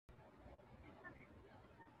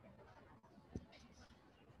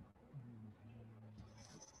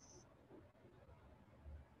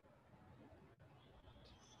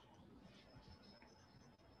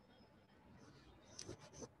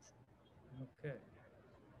Okay.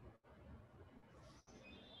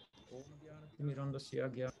 Om Dhyanatimirandasya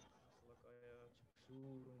Gyanasalakaya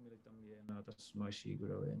Chakshurunmilitam Yena Tasmai Shri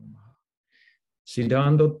Gurave Namaha.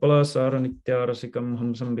 Siddhantotpala Saranityarasikam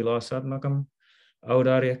Hamsam Vilasadnakam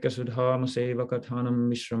Audaryaka Sudhama Sevakathanam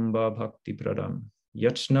Mishramba Bhakti Pradam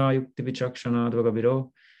Yachna Yukti Vichakshana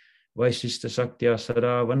Dvagaviro Vaishishta Saktya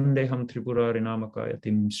Sada Vandeham Tripurari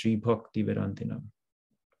Namakayatim Sri Bhakti Vedantinam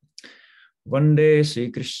Vande Sri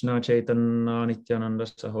Krishna Chaitanya Nityananda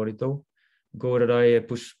Sahorito Gauradaye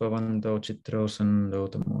Pushpavanto Chitro Sando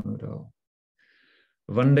Tamonudo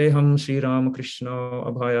Vandeham Sri Ramakrishna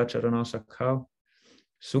Abhaya Charana Sakha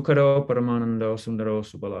Sukhado Paramanando Sundaro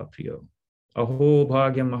Subala Priyo Aho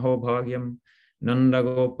Bhagyam Nanda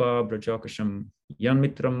Gopa Brajakasham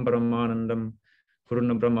Yanmitram Paramanandam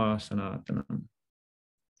Purna Brahma Sanatanam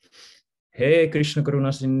He Krishna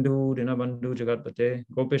Karuna Sindhu Dinabandhu Jagatpate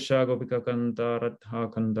Gopesha Gopika Kanta Radha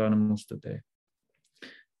Kanta Namostate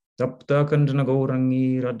Tapta Kantana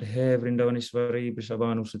Gaurangi Radhe Vrindavaniswari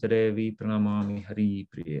Prishabhanu Sutadevi Pranamami Hari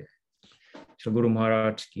Priye Shri Guru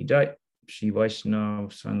Maharaj Ki Jai Shri Vaishnava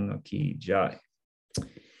Sangha Ki Jai.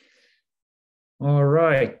 All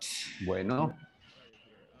right. Bueno,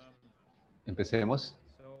 empecemos.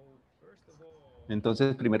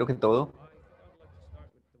 Entonces, primero que todo,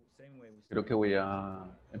 creo que voy a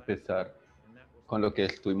empezar con lo que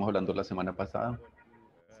estuvimos hablando la semana pasada.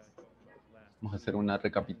 Vamos a hacer una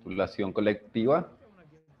recapitulación colectiva.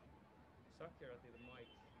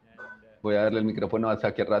 Voy a darle el micrófono a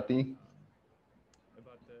Sakyarati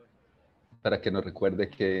para que nos recuerde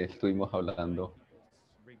que estuvimos hablando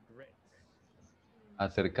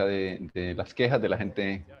acerca de las quejas de la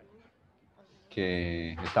gente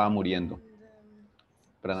que estaba muriendo.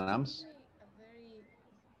 Pranams.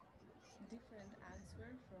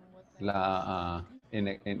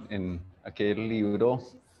 En aquel libro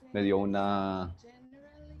me dio una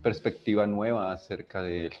perspectiva nueva acerca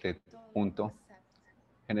de este punto.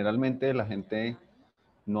 Generalmente la gente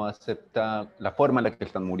no acepta la forma en la que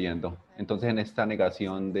están muriendo. Entonces en esta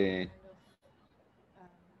negación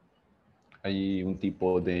hay un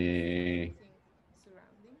tipo de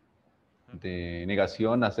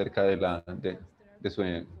negación acerca de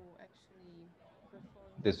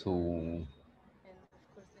su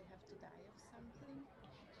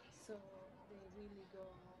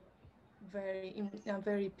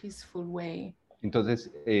Entonces,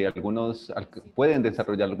 algunos pueden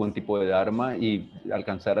desarrollar algún tipo de dharma y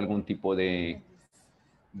alcanzar algún tipo de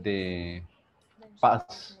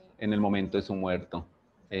paz en el momento de su muerto.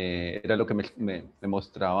 Era lo que me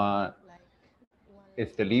mostraba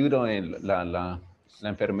este libro, la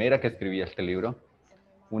enfermera que escribía este libro.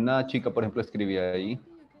 Una chica, por ejemplo, escribía ahí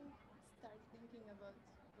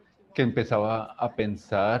que empezaba a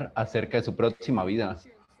pensar acerca de su próxima vida.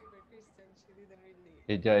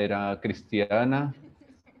 Ella era cristiana,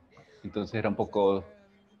 entonces era un poco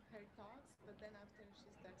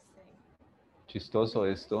chistoso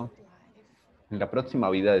esto. En la próxima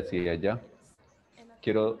vida, decía ella,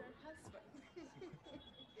 quiero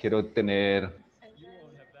tener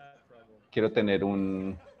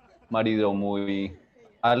un marido muy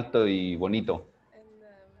alto y bonito.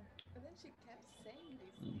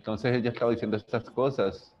 Entonces ella estaba diciendo estas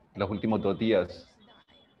cosas los últimos 2 días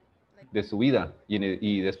de su vida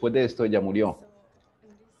y después de esto ella murió.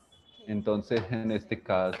 Entonces en este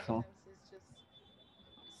caso,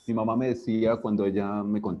 mi mamá me decía cuando ella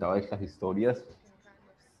me contaba estas historias,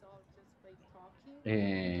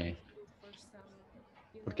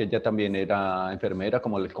 porque ella también era enfermera,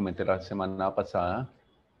 como les comenté la semana pasada.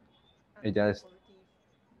 Ella es...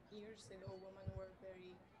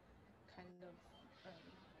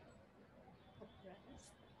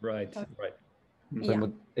 Right.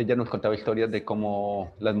 Yeah. Ella nos contaba historias de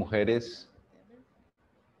cómo las mujeres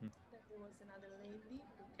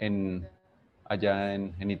allá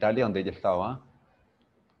en Italia, donde ella estaba,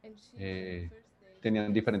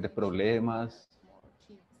 tenían diferentes problemas.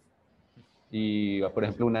 Y, por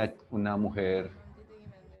ejemplo, una mujer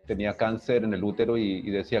tenía cáncer en el útero y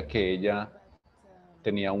decía que ella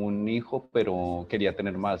tenía un hijo, pero quería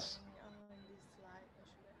tener más.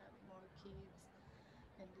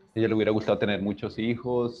 Ella le hubiera gustado tener muchos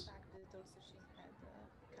hijos.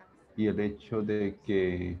 Y el hecho de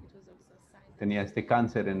que tenía este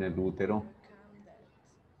cáncer en el útero,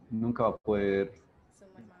 nunca va a poder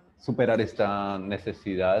superar esta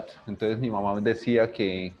necesidad. Entonces mi mamá me decía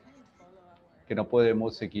que no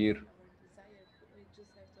podemos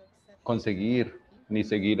conseguir ni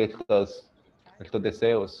seguir estos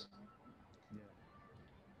deseos.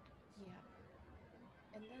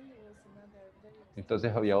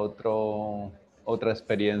 Entonces había otra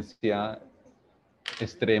experiencia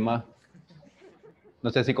extrema. No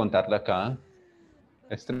sé si contarla acá.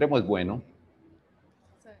 Extremo es bueno.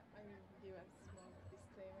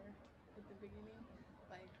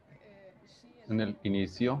 En el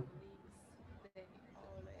inicio,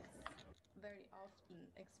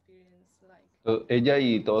 ella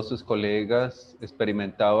y todos sus colegas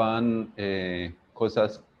experimentaban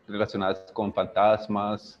cosas relacionadas con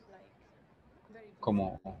fantasmas,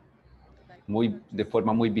 como de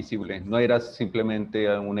forma muy visible. No era simplemente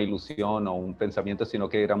una ilusión o un pensamiento, sino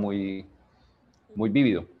que era muy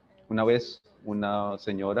vívido. Una vez una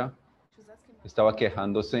señora estaba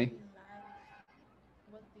quejándose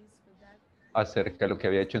acerca de lo que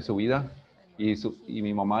había hecho en su vida y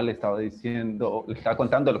mi mamá le estaba diciendo, le estaba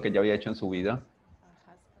contando lo que ella había hecho en su vida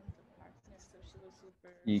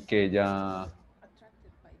y que ella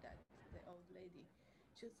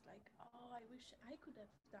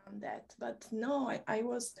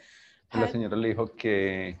la señora le dijo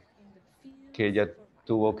que ella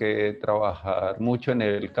tuvo que trabajar mucho en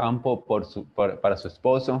el campo para su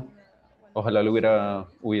esposo. Ojalá le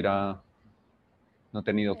hubiera no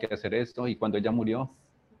tenido que hacer esto. Y cuando ella murió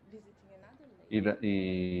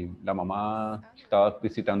y la mamá estaba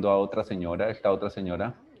visitando a otra señora, esta otra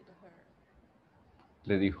señora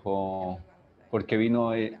le dijo, ¿por qué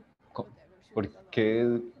vino? ¿Por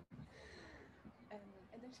qué,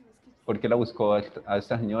 por qué la buscó a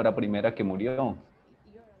esta señora primera que murió?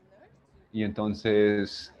 Y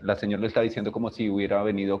entonces la señora le está diciendo como si hubiera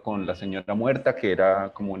venido con la señora muerta, que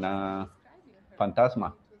era como una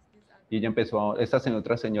fantasma. Y ella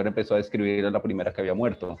otra señora empezó a describir a la primera que había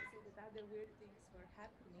muerto.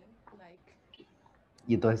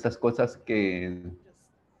 Y todas estas cosas que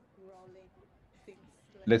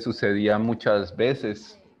le sucedían muchas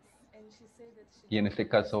veces. Y en este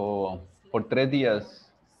caso, por 3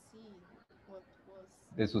 días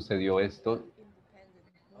le sucedió esto.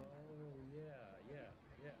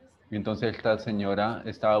 Y entonces esta señora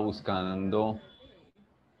estaba buscando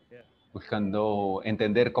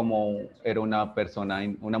entender cómo era una persona,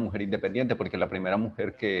 una mujer independiente, porque la primera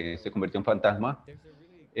mujer que se convirtió en fantasma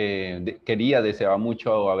deseaba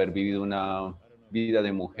mucho haber vivido una vida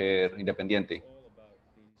de mujer independiente,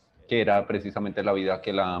 que era precisamente la vida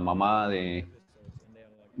que la mamá de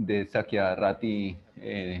Sakyarati,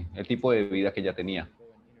 el tipo de vida que ella tenía.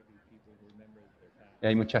 Y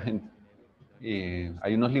hay mucha gente,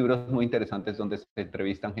 hay unos libros muy interesantes donde se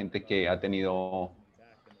entrevistan gente que ha tenido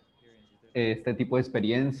este tipo de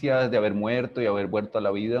experiencias de haber muerto y haber vuelto a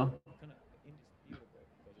la vida.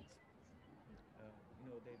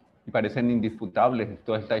 Y parecen indisputables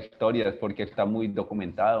todas estas historias porque está muy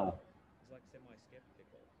documentado.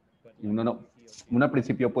 Y uno al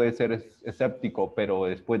principio puede ser escéptico, pero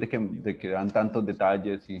después de que dan tantos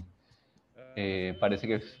detalles y parece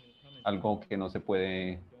que es algo que no se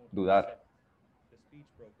puede dudar.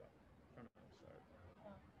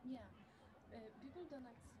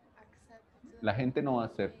 La gente no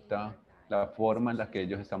acepta la forma en la que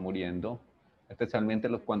ellos están muriendo, especialmente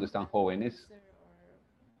cuando están jóvenes,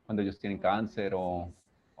 cuando ellos tienen cáncer o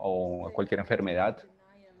cualquier enfermedad.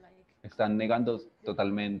 Están negando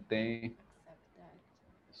totalmente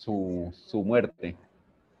su muerte,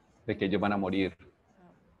 de que ellos van a morir.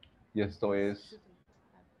 Y esto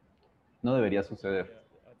no debería suceder.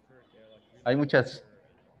 Hay muchas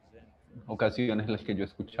ocasiones en las que yo he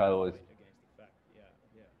escuchado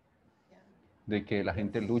de que la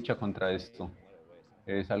gente lucha contra esto.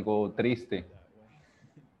 Es algo triste,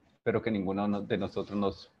 pero que ninguno de nosotros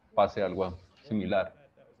nos pase algo similar.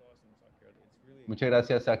 Muchas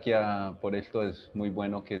gracias, Sakia, por esto. Es muy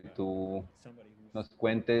bueno que tú nos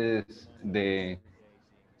cuentes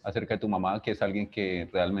acerca de tu mamá, que es alguien que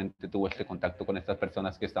realmente tuvo este contacto con estas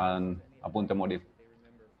personas que estaban a punto de morir.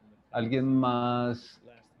 ¿Alguien más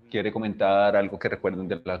quiere comentar algo que recuerden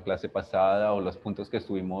de la clase pasada o los puntos que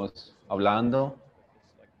estuvimos hablando?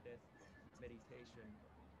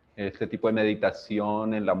 Este tipo de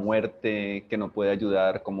meditación en la muerte que nos puede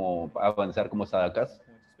ayudar como a avanzar como sadhakas.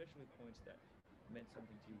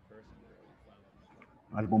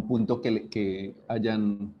 ¿Algún punto que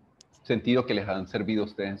hayan sentido que les han servido a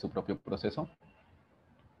ustedes en su propio proceso?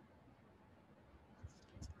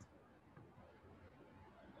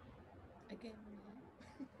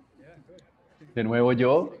 De nuevo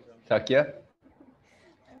yo, Sakya,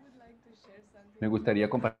 me gustaría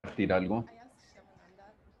compartir algo.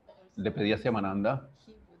 Le pedí a Shamananda.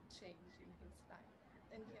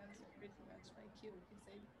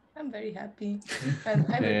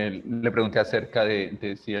 Le pregunté acerca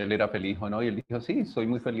de si él era feliz o no y él dijo, sí, soy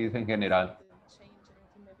muy feliz en general.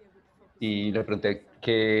 Y le pregunté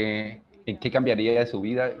qué en qué cambiaría de su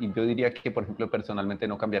vida. Y yo diría que, por ejemplo, personalmente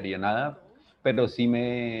no cambiaría nada, pero sí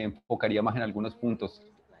me enfocaría más en algunos puntos,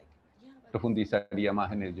 profundizaría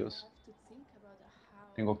más en ellos.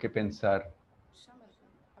 Tengo que pensar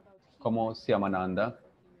cómo Shyamananda,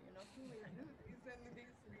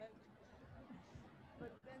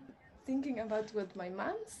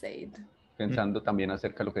 pensando también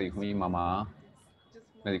acerca de lo que dijo mi mamá,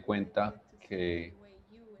 me di cuenta que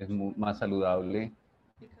es más saludable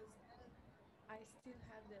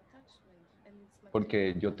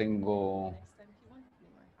porque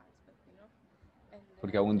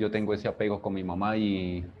porque aún yo tengo ese apego con mi mamá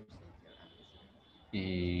y,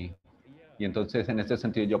 y entonces en este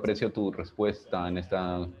sentido yo aprecio tu respuesta en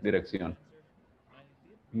esta dirección.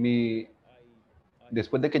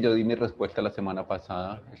 Después de que yo di mi respuesta la semana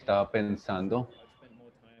pasada, estaba pensando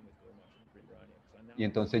y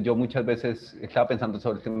entonces yo muchas veces estaba pensando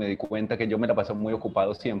sobre esto y me di cuenta que yo me la paso muy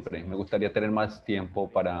ocupado siempre. Me gustaría tener más tiempo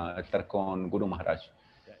para estar con Guru Maharaj.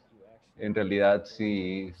 En realidad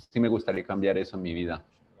sí me gustaría cambiar eso en mi vida.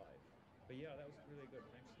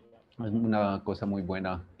 Es una cosa muy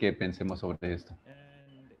buena que pensemos sobre esto.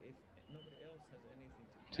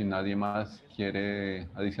 Si nadie más quiere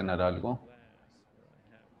adicionar algo,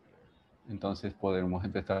 entonces podemos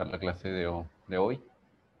empezar la clase de hoy.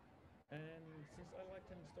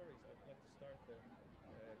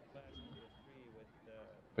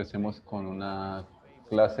 Empecemos con una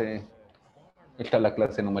clase. Esta es la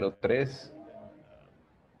clase número 3.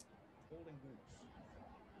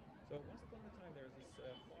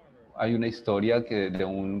 Hay una historia de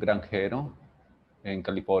un granjero en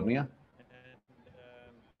California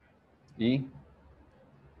y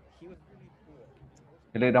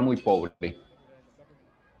él era muy pobre.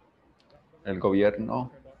 El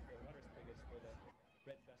gobierno,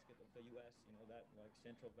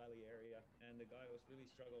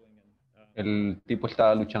 el tipo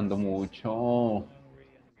estaba luchando mucho,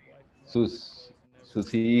 sus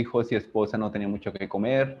hijos y esposa no tenían mucho que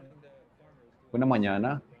comer. Una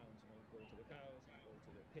mañana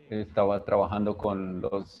estaba trabajando con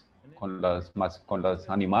los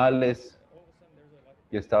animales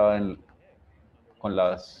y estaba con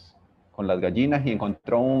las gallinas y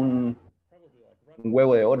encontró un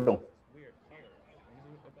huevo de oro.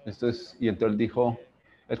 Y entonces él dijo,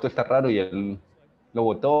 esto está raro, y él lo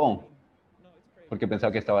botó porque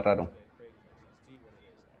pensaba que estaba raro.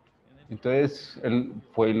 Entonces él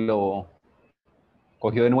fue y lo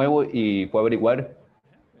cogió de nuevo y fue a averiguar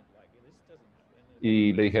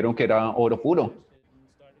y le dijeron que era oro puro.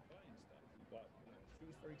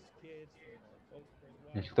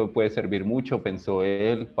 Esto puede servir mucho, pensó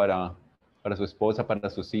él, para su esposa, para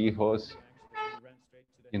sus hijos.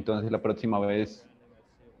 Y entonces el próximo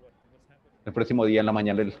día en la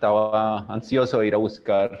mañana él estaba ansioso de ir a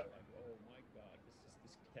buscar.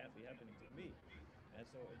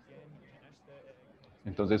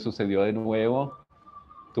 Entonces sucedió de nuevo,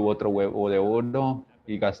 tuvo otro huevo de oro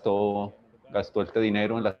y gastó este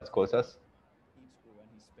dinero en las cosas.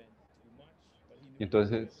 Y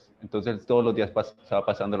entonces todos los días estaba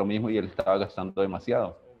pasando lo mismo y él estaba gastando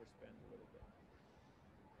demasiado.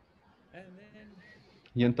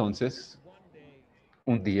 Y entonces,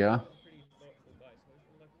 un día,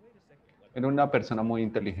 era una persona muy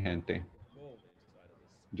inteligente.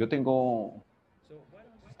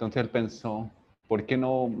 Entonces él pensó, ¿por qué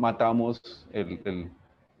no matamos el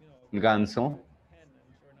ganso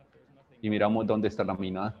y miramos dónde está la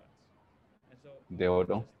mina de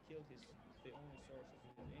oro?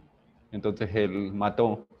 Entonces él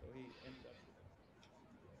mató.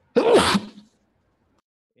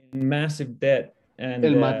 Massive debt.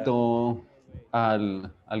 Él mató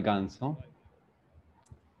al ganso.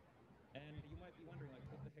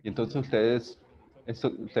 Y entonces ustedes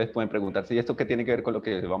pueden preguntarse, ¿y esto qué tiene que ver con lo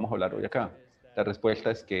que vamos a hablar hoy acá? La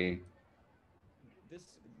respuesta es que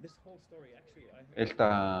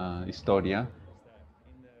esta historia,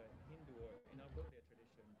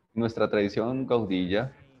 nuestra tradición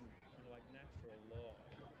gaudilla,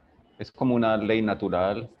 es como una ley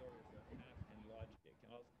natural.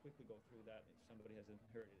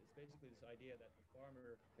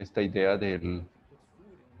 Esta idea del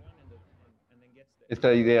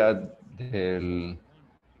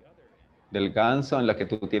ganso en la que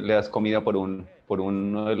tú le das comida por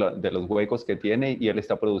uno de los huecos que tiene y él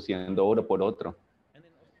está produciendo oro por otro.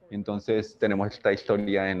 Entonces tenemos esta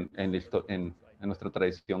historia en nuestra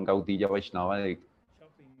tradición gaudilla Vaishnava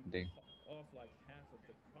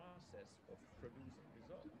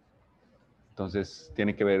entonces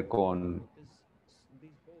tiene que ver con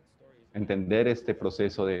entender este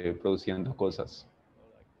proceso de produciendo cosas.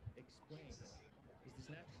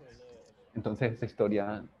 Entonces, esta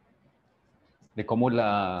historia de cómo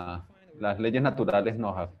las leyes naturales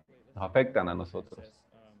nos afectan a nosotros.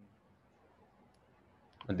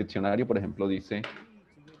 El diccionario, por ejemplo, dice,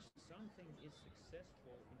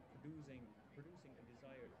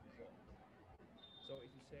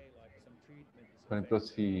 por ejemplo,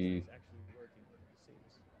 si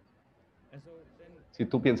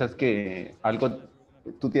tú piensas que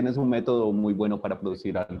tú tienes un método muy bueno para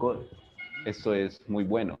producir algo, esto es muy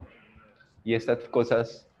bueno. Y estas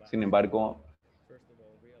cosas, sin embargo,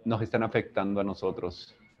 nos están afectando a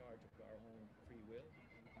nosotros.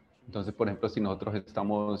 Entonces, por ejemplo, si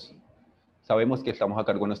nosotros sabemos que estamos a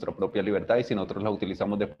cargo de nuestra propia libertad y si nosotros la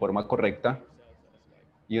utilizamos de forma correcta,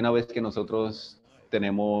 y una vez que nosotros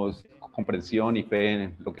tenemos comprensión y fe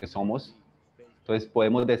en lo que somos, entonces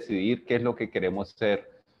podemos decidir qué es lo que queremos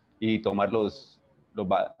ser y tomar los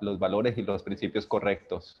valores y los principios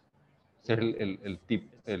correctos. Ese es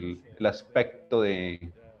el aspecto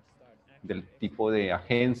del tipo de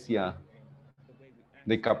agencia,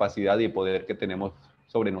 de capacidad y poder que tenemos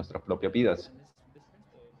sobre nuestras propias vidas.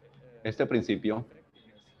 Este principio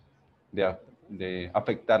de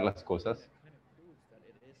afectar las cosas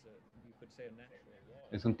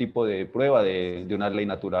es un tipo de prueba de una ley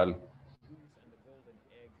natural.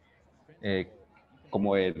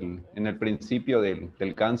 Como en el principio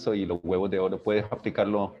del ganso y los huevos de oro, puedes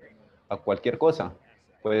aplicarlo a cualquier cosa.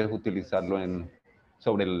 Puedes utilizarlo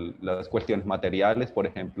sobre las cuestiones materiales, por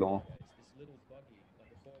ejemplo.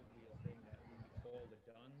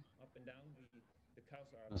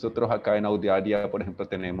 Nosotros acá en Audiaria, por ejemplo,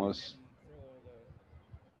 tenemos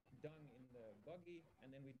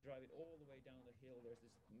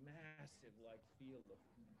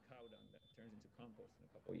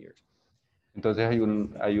entonces hay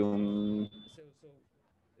un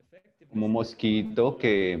como mosquito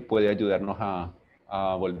que puede ayudarnos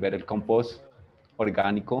a volver el compost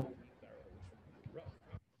orgánico.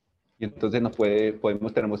 Y entonces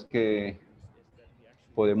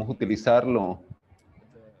podemos utilizarlo,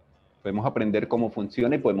 podemos aprender cómo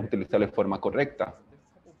funciona y podemos utilizarlo de forma correcta.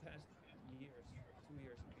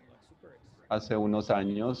 Hace unos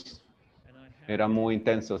años eran muy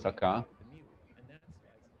intensos acá.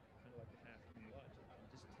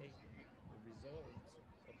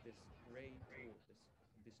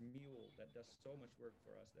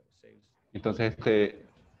 Entonces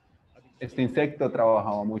este insecto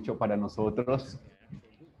trabajaba mucho para nosotros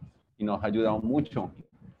y nos ha ayudado mucho.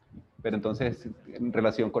 Pero entonces, en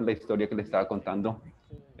relación con la historia que le estaba contando,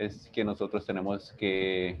 es que nosotros tenemos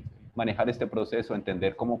que manejar este proceso,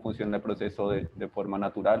 entender cómo funciona el proceso de forma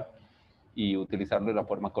natural y utilizarlo de la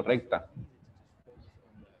forma correcta.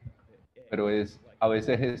 Pero a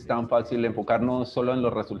veces es tan fácil enfocarnos solo en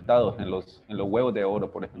los resultados, en los huevos de oro,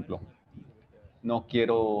 por ejemplo. No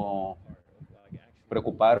quiero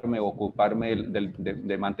preocuparme o ocuparme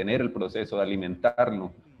de mantener el proceso, de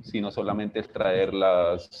alimentarlo, sino solamente extraer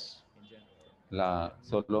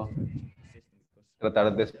solo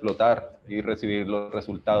tratar de explotar y recibir los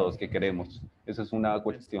resultados que queremos. Eso es una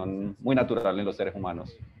cuestión muy natural en los seres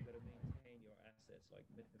humanos.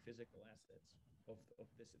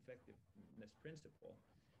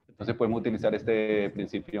 Entonces podemos utilizar este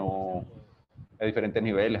principio a diferentes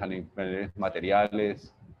niveles, a niveles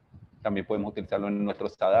materiales. También podemos utilizarlo en nuestro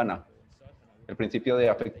sadhana. El principio de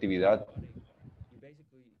afectividad.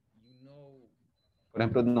 Por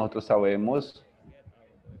ejemplo, nosotros sabemos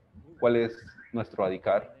cuál es nuestro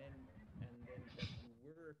adhikar.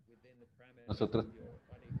 Nosotros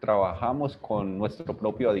trabajamos con nuestro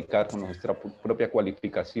propio adhikar, con nuestra propia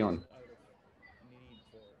cualificación.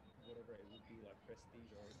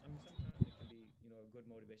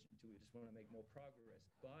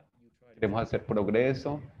 Queremos hacer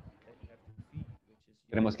progreso,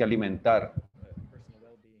 tenemos que alimentar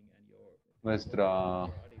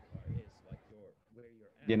nuestro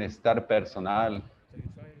bienestar personal.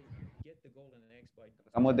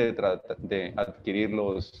 Tratamos de adquirir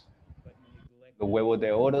los huevos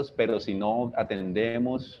de oro, pero si no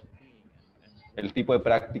atendemos el tipo de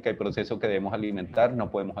práctica y proceso que debemos alimentar,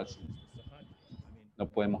 no podemos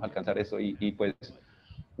alcanzar eso. Y pues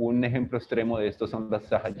un ejemplo extremo de esto son las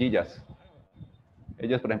sahajiyas.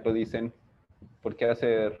 Ellos, por ejemplo, dicen, ¿por qué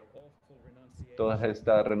hacer toda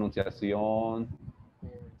esta renunciación,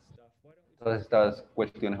 todas estas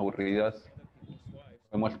cuestiones aburridas?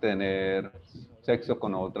 Podemos tener sexo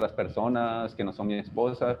con otras personas que no son mi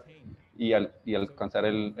esposa y alcanzar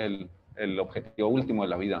el objetivo último de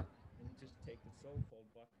la vida.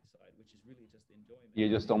 Y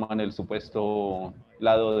ellos toman el supuesto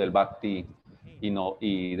lado del bhakti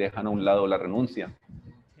y dejan a un lado la renuncia.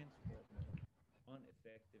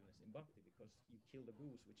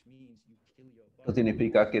 Eso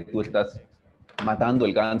significa que tú estás matando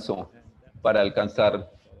el ganso para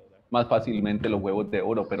alcanzar más fácilmente los huevos de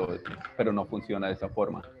oro, pero no funciona de esa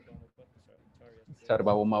forma.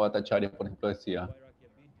 Sarvabhauma Bhattacharya, por ejemplo, decía,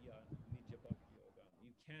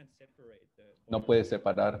 no puedes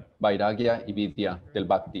separar Vairagya y Vidya del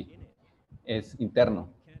Bhakti. Es interno.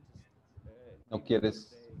 No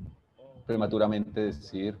quieres prematuramente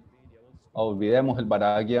decir, olvidemos el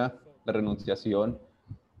Vairagya, la renunciación,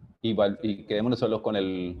 y quedémonos solo con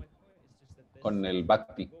el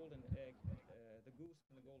Bhakti.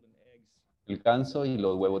 El ganso y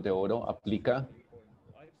los huevos de oro aplica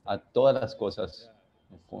a todas las cosas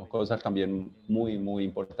también muy, muy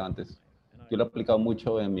importantes. Yo lo he aplicado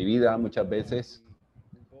mucho en mi vida, muchas veces.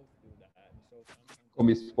 Con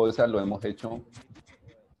mi esposa lo hemos hecho.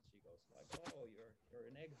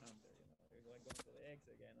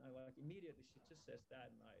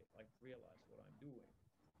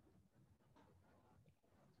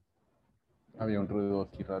 Había un ruido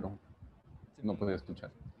aquí raro. No podía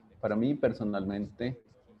escuchar. Para mí, personalmente,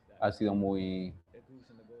 ha sido muy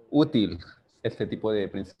útil este tipo de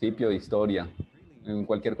principio de historia en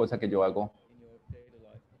cualquier cosa que yo hago.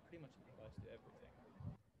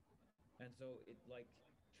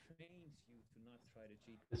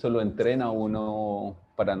 Eso lo entrena a uno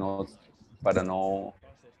para no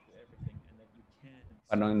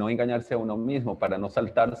engañarse a uno mismo, para no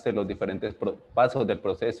saltarse los diferentes pasos del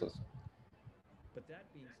proceso.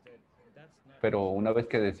 Pero una vez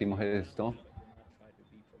que decimos esto,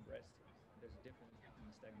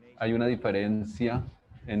 hay una diferencia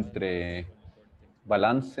entre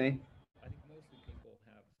balance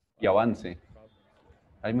y avance.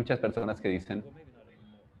 Hay muchas personas que dicen,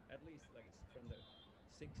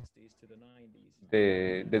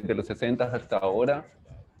 desde los 60 hasta ahora,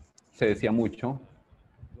 se decía mucho,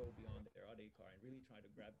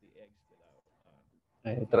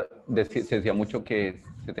 se decía mucho que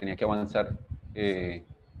se tenía que avanzar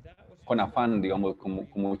con afán, digamos, con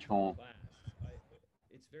mucho.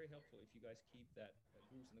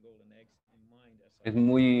 Es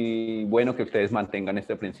muy bueno que ustedes mantengan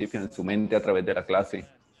este principio en su mente a través de la clase,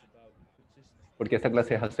 porque esta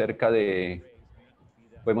clase es acerca de,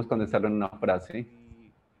 podemos condensarlo en una frase,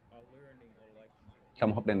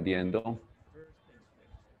 estamos aprendiendo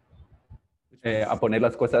a poner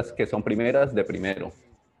las cosas que son primeras de primero.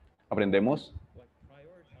 Aprendemos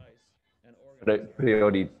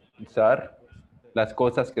priorizar las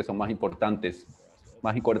cosas que son más importantes,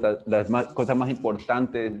 cosas más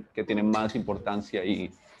importantes que tienen más importancia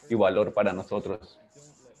y valor para nosotros.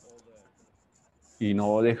 Y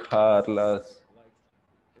no dejar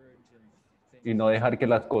que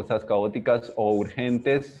las cosas caóticas o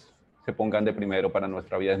urgentes se pongan de primero para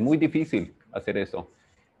nuestra vida. Es muy difícil hacer eso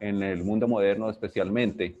en el mundo moderno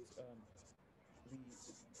especialmente.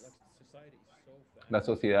 La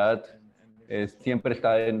sociedad siempre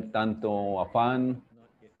está en tanto afán.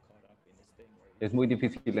 Es muy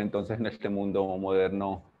difícil entonces en este mundo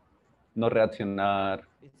moderno no reaccionar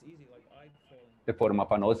de forma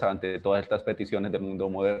afanosa ante todas estas peticiones del mundo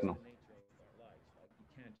moderno.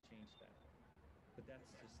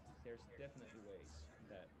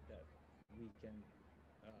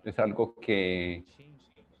 Es algo que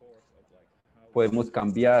podemos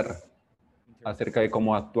cambiar acerca de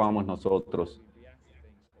cómo actuamos nosotros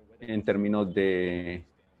en términos de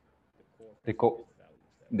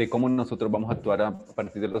cómo nosotros vamos a actuar a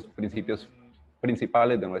partir de los principios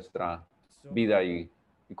principales de nuestra vida y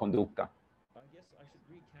conducta.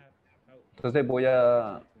 Entonces voy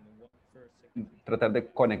a tratar de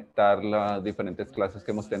conectar las diferentes clases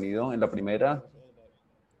que hemos tenido. En la primera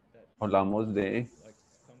hablamos de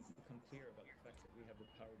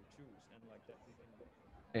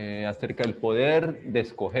acerca del poder de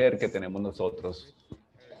escoger que tenemos nosotros.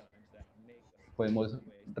 Podemos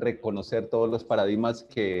reconocer todos los paradigmas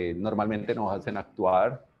que normalmente nos hacen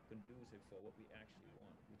actuar,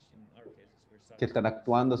 que están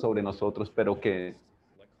actuando sobre nosotros, pero que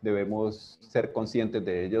debemos ser conscientes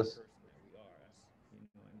de ellos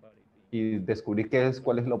y descubrir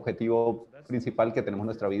cuál es el objetivo principal que tenemos en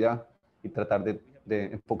nuestra vida y tratar de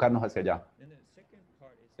enfocarnos hacia allá.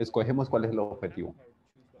 Escogemos cuál es el objetivo.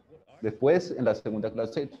 Después, en la segunda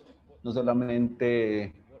clase, no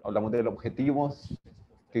solamente hablamos del objetivo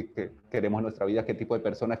que queremos en nuestra vida, qué tipo de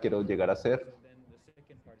persona quiero llegar a ser.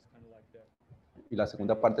 Y la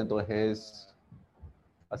segunda parte entonces es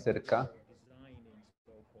acerca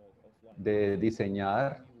de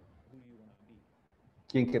diseñar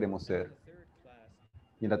quién queremos ser.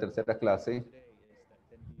 Y en la tercera clase,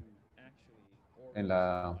 en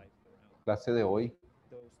la clase de hoy,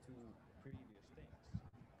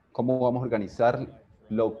 ¿Cómo vamos a organizar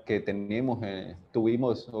lo que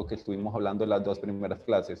tuvimos o que estuvimos hablando en las 2 primeras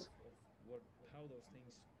clases?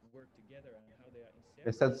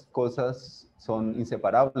 Estas cosas son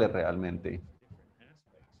inseparables realmente.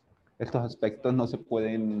 Estos aspectos no se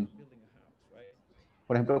pueden,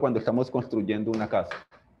 por ejemplo, cuando estamos construyendo una casa.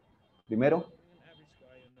 Primero,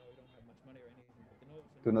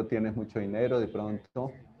 tú no tienes mucho dinero, de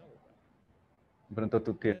pronto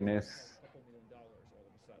tú tienes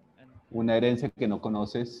una herencia que no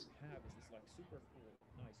conoces.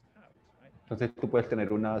 Entonces tú puedes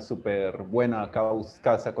tener una súper buena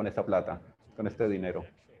casa con esta plata, con este dinero.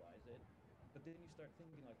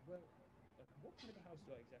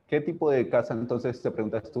 ¿Qué tipo de casa entonces te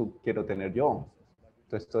preguntas tú quiero tener yo?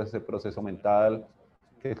 Entonces todo ese proceso mental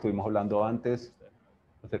que estuvimos hablando antes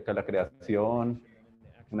acerca de la creación,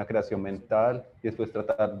 una creación mental y después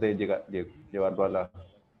tratar de llevarlo a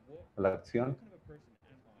la acción.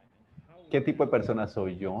 ¿Qué tipo de persona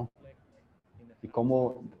soy yo? ¿Y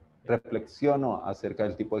cómo reflexiono acerca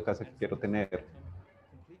del tipo de casa que quiero tener?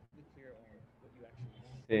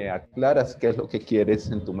 Aclaras qué es lo que quieres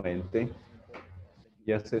en tu mente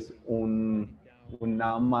y haces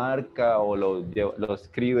una marca o lo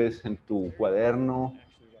escribes en tu cuaderno,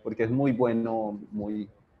 porque es muy bueno, muy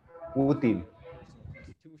útil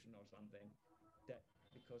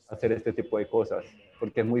hacer este tipo de cosas,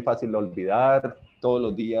 porque es muy fácil olvidar todos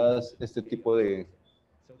los días este tipo de,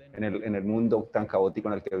 en el mundo tan caótico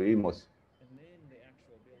en el que vivimos.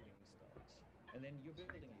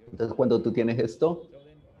 Entonces, cuando tú tienes esto,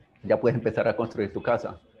 ya puedes empezar a construir tu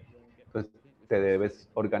casa. Entonces, te debes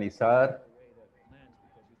organizar.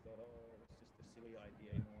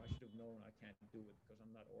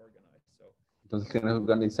 Entonces, tienes que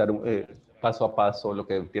organizar paso a paso lo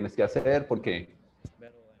que tienes que hacer porque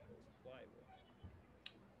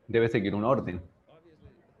debes seguir un orden.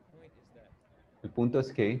 El punto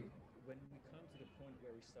es que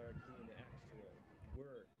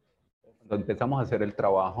cuando empezamos a hacer el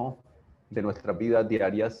trabajo de nuestras vidas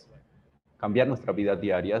diarias, cambiar nuestras vidas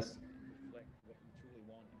diarias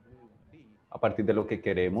a partir de lo que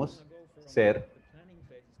queremos ser,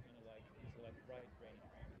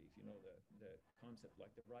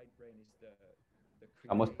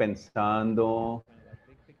 estamos pensando,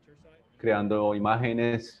 creando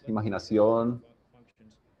imágenes, imaginación,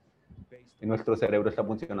 y nuestro cerebro está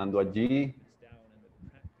funcionando allí.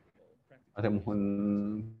 Hacemos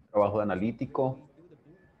un trabajo de analítico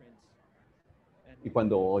y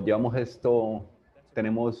cuando llevamos esto,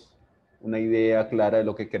 tenemos una idea clara de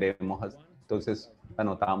lo que queremos, entonces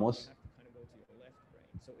anotamos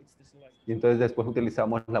y entonces después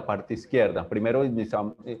utilizamos la parte izquierda. Primero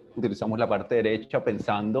utilizamos la parte derecha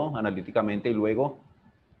pensando analíticamente y luego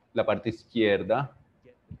la parte izquierda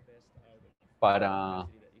para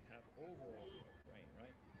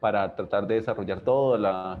tratar de desarrollar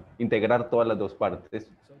integrar todas las 2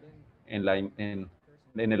 partes en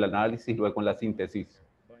el análisis y luego en la síntesis.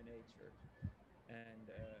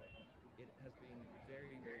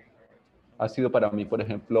 Ha sido para mí, por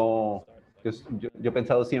ejemplo, yo he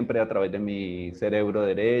pensado siempre a través de mi cerebro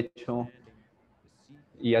derecho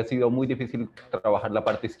y ha sido muy difícil trabajar la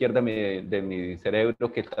parte izquierda de mi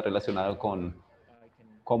cerebro que está relacionado con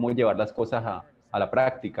cómo llevar las cosas a la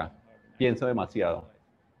práctica. Pienso demasiado.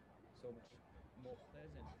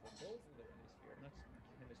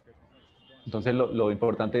 Entonces lo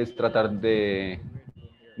importante es tratar de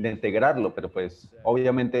integrarlo, pero pues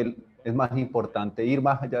obviamente es más importante ir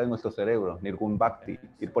más allá de nuestro cerebro, nirgún bhakti,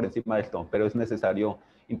 ir por encima de esto, pero es necesario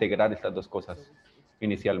integrar estas 2 cosas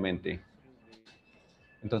inicialmente.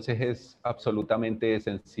 Entonces es absolutamente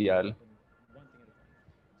esencial.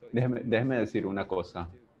 Déjeme decir una cosa.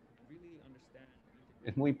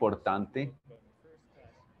 Es muy importante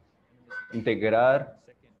integrar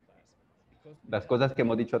las cosas que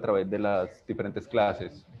hemos dicho a través de las diferentes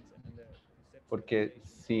clases, porque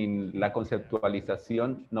sin la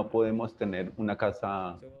conceptualización no podemos tener una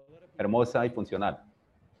casa hermosa y funcional.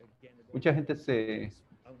 Mucha gente se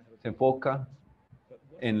enfoca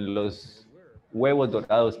en los huevos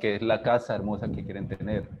dorados, que es la casa hermosa que quieren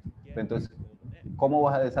tener. Entonces, ¿cómo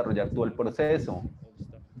vas a desarrollar tú el proceso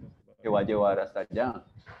que va a llevar hasta allá?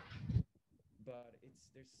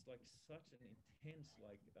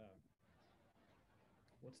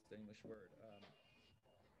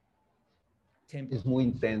 Es muy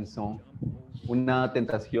intenso, una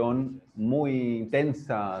tentación muy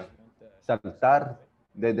intensa, saltar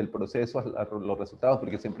desde el proceso a los resultados,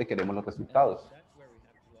 porque siempre queremos los resultados.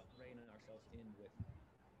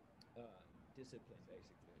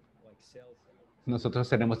 Nosotros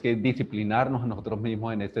tenemos que disciplinarnos a nosotros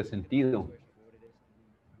mismos en este sentido.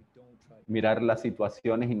 mirar las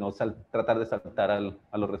situaciones y no tratar de saltar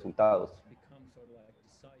a los resultados.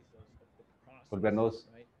 Volvernos,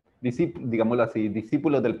 digámoslo así,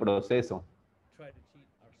 discípulos del proceso.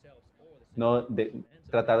 No,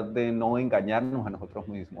 tratar de no engañarnos a nosotros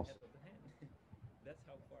mismos.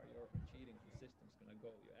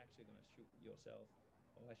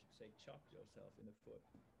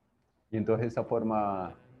 Y entonces esa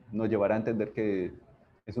forma nos llevará a entender que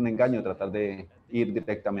es un engaño tratar de ir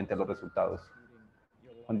directamente a los resultados.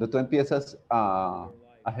 Cuando tú empiezas a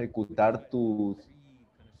ejecutar todos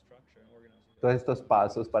estos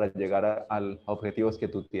pasos para llegar a objetivos que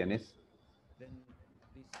tú tienes,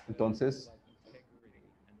 entonces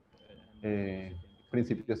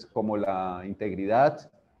principios como la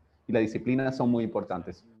integridad y la disciplina son muy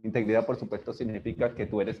importantes. Integridad, por supuesto, significa que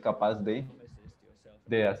tú eres capaz de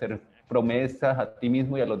hacer promesas a ti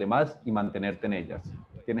mismo y a los demás y mantenerte en ellas.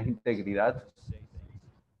 Tienes integridad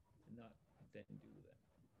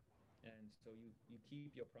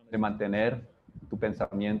de mantener tu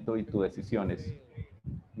pensamiento y tus decisiones.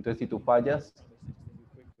 Entonces, si tú fallas,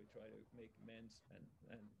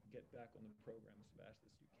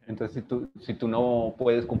 entonces si tú no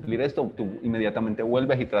puedes cumplir esto, tú inmediatamente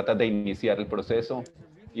vuelves y tratas de iniciar el proceso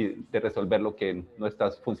y de resolver lo que no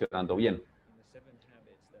estás funcionando bien.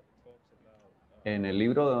 En el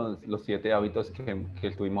libro Los 7 hábitos que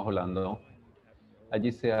estuvimos hablando,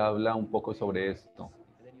 allí se habla un poco sobre esto.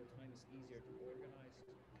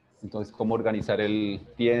 Entonces, cómo organizar el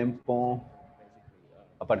tiempo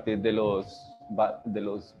a partir de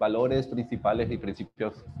los valores principales y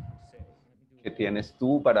principios que tienes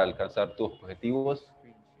tú para alcanzar tus objetivos.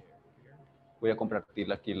 Voy a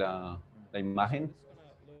compartir aquí la imagen.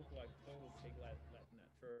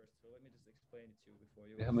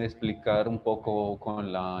 Déjame explicar un poco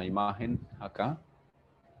con la imagen acá.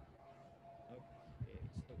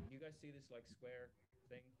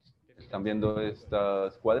 ¿Están viendo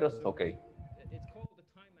estos cuadros? Ok.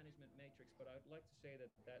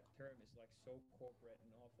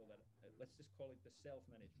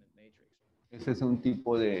 Ese es un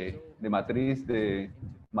tipo de matriz de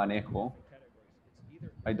manejo.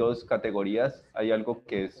 Hay dos categorías. Hay algo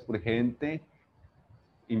que es urgente,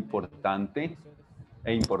 importante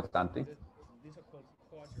e importante.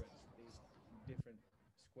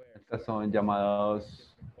 Estas son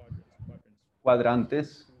llamados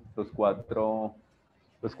cuadrantes. Los cuatro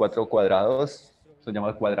cuadrados son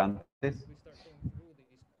llamados cuadrantes.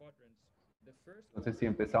 Entonces, si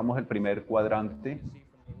empezamos el primer cuadrante,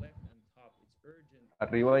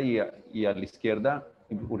 arriba y a la izquierda,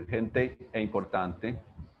 urgente e importante.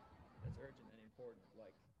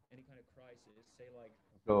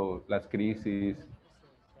 Las crisis,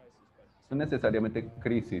 no necesariamente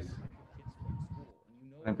crisis.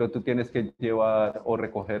 Por ejemplo, tú tienes que llevar o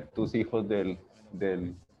recoger tus hijos de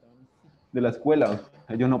la escuela.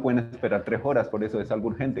 Ellos no pueden esperar 3 horas, por eso es algo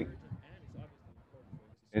urgente.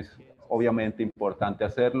 Es obviamente importante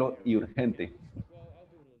hacerlo y urgente.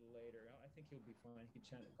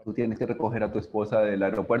 Tú tienes que recoger a tu esposa del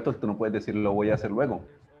aeropuerto, tú no puedes decir lo voy a hacer luego.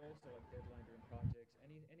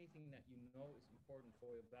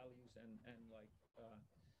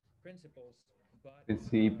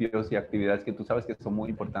 Principios y actividades que tú sabes que son muy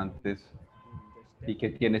importantes y que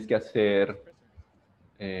tienes que hacer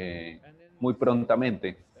muy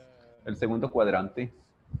prontamente. El segundo cuadrante,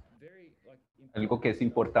 algo que es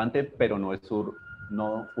importante pero no es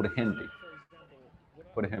no urgente.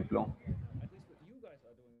 Por ejemplo,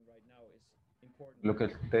 lo que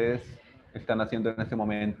ustedes están haciendo en este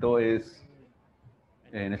momento es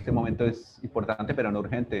importante pero no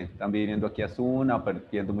urgente. Están viniendo aquí a Zoom,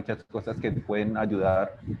 aprendiendo muchas cosas que pueden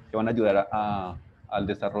ayudar, que van a ayudar al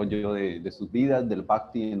desarrollo de sus vidas, del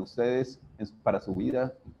Bhakti en ustedes, para su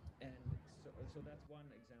vida.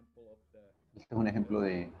 Este es un ejemplo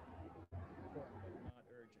de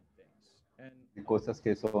cosas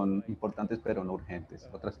que son importantes pero no urgentes.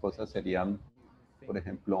 Otras cosas serían, por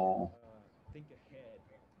ejemplo,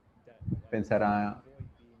 pensar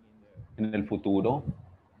en el futuro.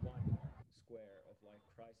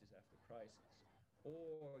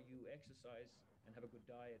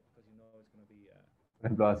 Por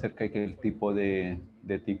ejemplo, acerca de el tipo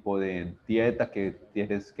de dieta que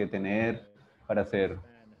tienes que tener para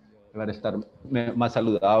estar más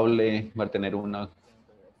saludable, para tener una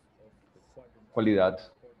cualidad.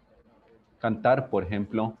 Cantar, por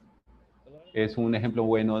ejemplo, es un ejemplo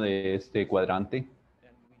bueno de este cuadrante.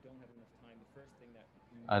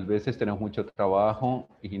 A veces tenemos mucho trabajo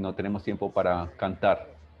y no tenemos tiempo para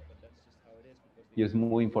cantar. Y es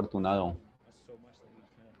muy infortunado.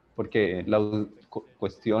 porque las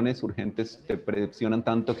cuestiones urgentes te presionan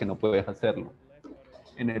tanto que no puedes hacerlo.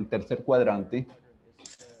 En el tercer cuadrante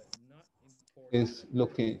es lo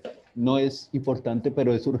que no es importante,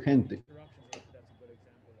 pero es urgente.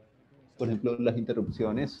 Por ejemplo, las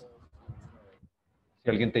interrupciones. Si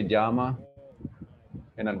alguien te llama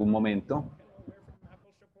en algún momento,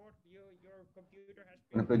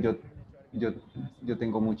 por ejemplo, yo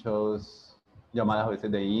tengo muchas llamadas a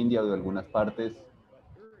veces de India o de algunas partes,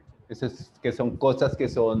 que son cosas que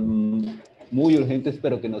son muy urgentes,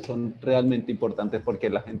 pero que no son realmente importantes porque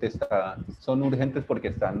la gente son urgentes porque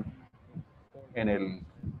están en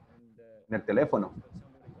el teléfono.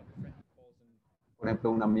 Por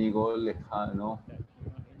ejemplo, un amigo lejano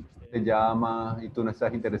te llama y tú no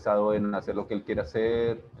estás interesado en hacer lo que él quiere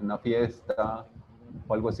hacer, en una fiesta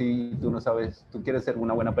o algo así, tú no sabes, tú quieres ser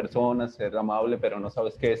una buena persona, ser amable, pero no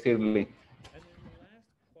sabes qué decirle.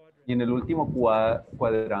 Y en el último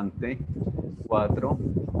cuadrante, 4,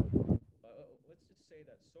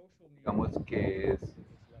 digamos que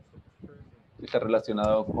está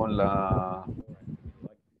relacionado con las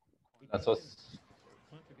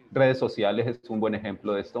redes sociales, es un buen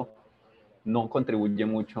ejemplo de esto. No contribuye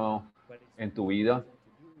mucho en tu vida,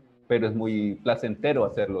 pero es muy placentero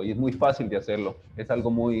hacerlo y es muy fácil de hacerlo. Es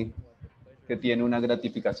algo que tiene una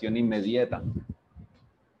gratificación inmediata.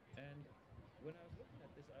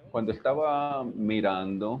 Cuando estaba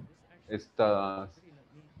mirando estas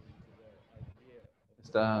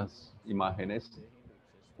imágenes,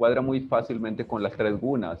 cuadra muy fácilmente con las 3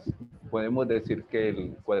 gunas. Podemos decir que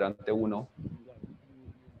el cuadrante 1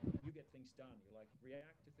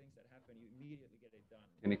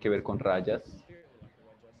 tiene que ver con rayas.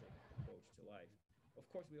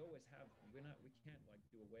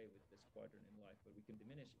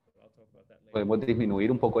 Podemos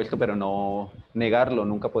disminuir un poco esto, pero no negarlo,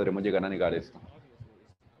 nunca podremos llegar a negar esto.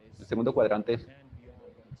 El segundo cuadrante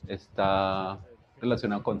está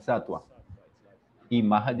relacionado con sattva y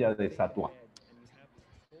más allá de sattva.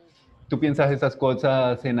 Tú piensas esas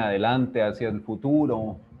cosas en adelante, hacia el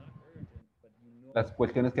futuro, las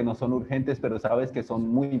cuestiones que no son urgentes, pero sabes que son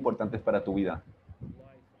muy importantes para tu vida.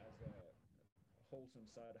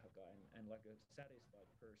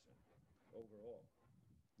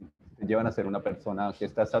 Te llevan a ser una persona que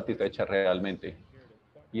está satisfecha realmente.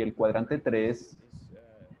 Y el cuadrante 3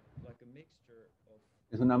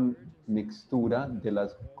 es una mixtura de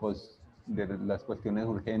las cuestiones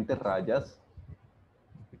urgentes, rayas,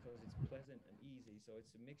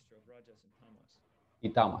 y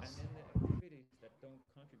tamas.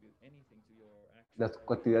 Las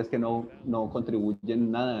actividades que no contribuyen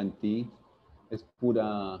nada en ti es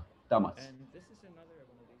pura tamas.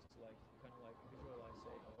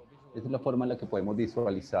 Esa es la forma en la que podemos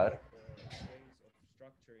visualizar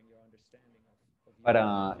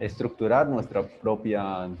para estructurar nuestra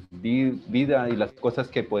propia vida y las cosas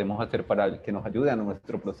que podemos hacer para que nos ayuden a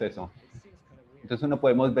nuestro proceso. Entonces no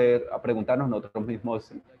podemos preguntarnos nosotros mismos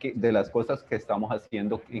de las cosas que estamos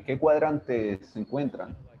haciendo, en qué cuadrante se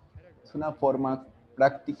encuentran. Es una forma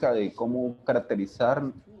práctica de cómo caracterizar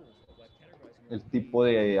el tipo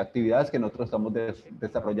de actividades que nosotros estamos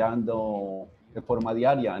desarrollando de forma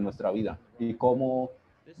diaria en nuestra vida y cómo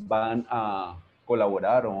van a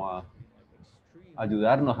colaborar o a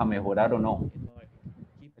ayudarnos a mejorar o no.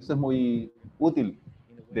 Eso es muy útil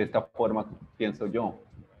de esta forma, pienso yo.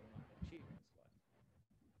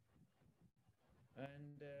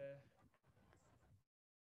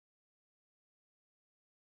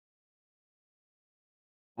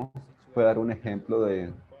 Voy a dar un ejemplo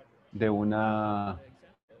de una...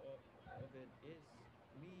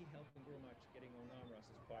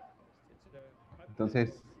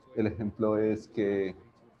 Entonces, el ejemplo es que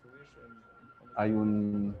hay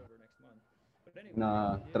una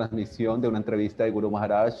transmisión de una entrevista de Guru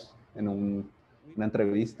Maharaj en una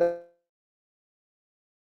entrevista.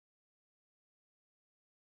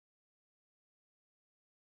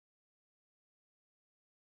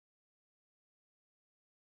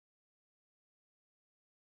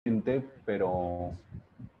 Pero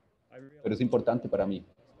es importante para mí.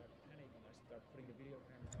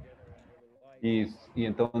 Y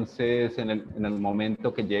entonces en el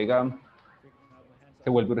momento que llega, se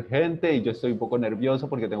vuelve urgente y yo estoy un poco nervioso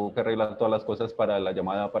porque tengo que arreglar todas las cosas para la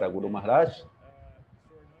llamada para Guru Maharaj.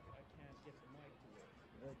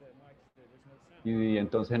 Y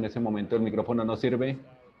entonces en ese momento el micrófono no sirve.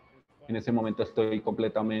 En ese momento estoy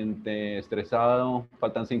completamente estresado.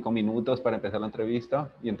 Faltan 5 minutos para empezar la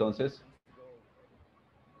entrevista. Y entonces...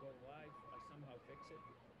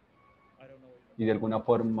 Y de alguna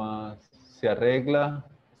forma se arregla.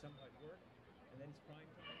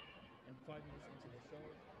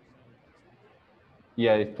 Y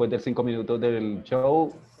después de 5 minutos del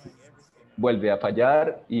show, vuelve a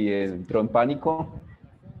fallar y entró en pánico.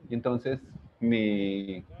 Y entonces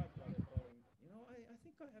me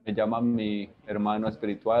llama mi hermano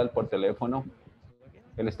espiritual por teléfono.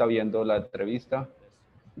 Él está viendo la entrevista.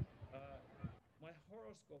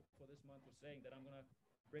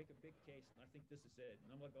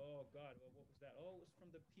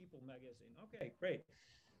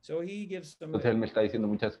 Entonces él me está diciendo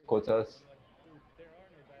muchas cosas.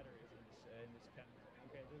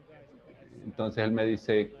 Entonces él me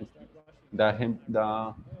dice,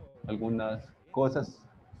 da algunas cosas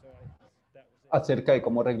acerca de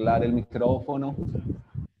cómo arreglar el micrófono.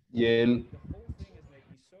 Y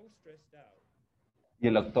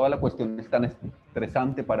toda la cuestión es tan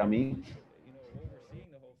estresante para mí.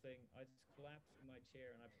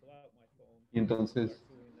 Y entonces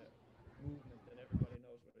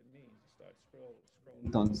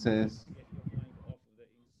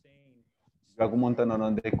yo hago un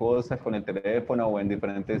montón de cosas con el teléfono o en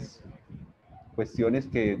diferentes cuestiones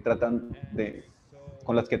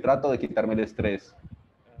con las que trato de quitarme el estrés.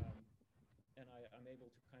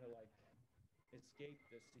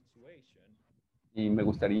 Y me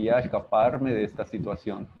gustaría escaparme de esta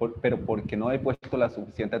situación, pero porque no he puesto la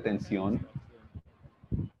suficiente atención,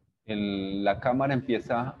 la cámara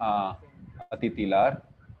empieza a titilar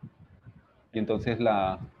y entonces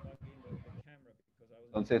la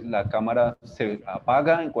cámara se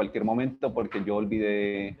apaga en cualquier momento porque yo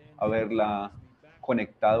olvidé haberla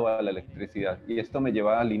conectado a la electricidad. Y esto me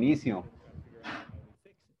lleva al inicio.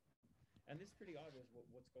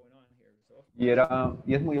 Y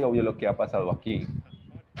es muy obvio lo que ha pasado aquí.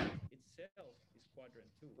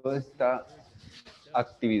 Toda esta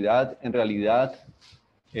actividad en realidad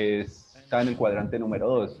está en el cuadrante número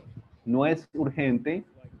 2. No es urgente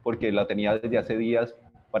porque la tenía desde hace días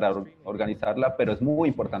para organizarla, pero es muy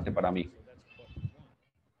importante para mí.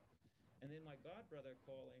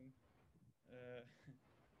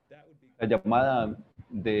 La llamada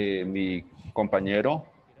de mi compañero,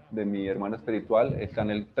 de mi hermano espiritual, está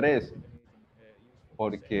en el 3,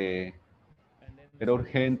 porque era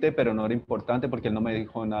urgente, pero no era importante porque él no me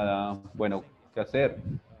dijo nada bueno que hacer.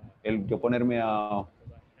 Yo ponerme a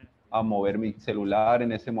mover mi celular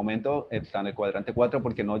en ese momento está en el cuadrante 4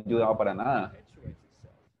 porque no ayudaba para nada.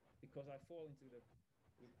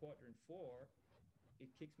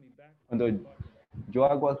 Cuando yo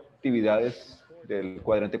hago actividades del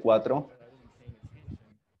cuadrante 4,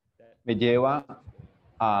 me lleva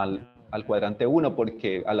al cuadrante 1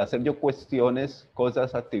 porque al hacer yo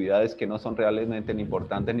cosas, actividades que no son realmente ni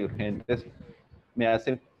importantes ni urgentes, me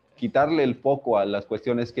hace quitarle el foco a las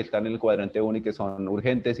cuestiones que están en el cuadrante 1 y que son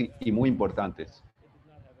urgentes y muy importantes.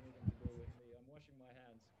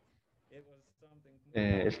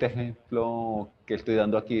 Este ejemplo que estoy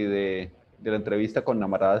dando aquí de la entrevista con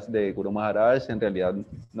Namaraj de Guru Maharaj, en realidad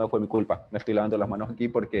no fue mi culpa. Me estoy lavando las manos aquí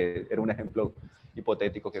porque era un ejemplo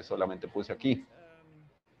hipotético que solamente puse aquí.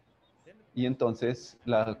 Y entonces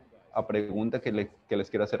la pregunta que les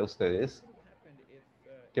quiero hacer a ustedes,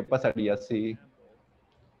 ¿qué pasaría si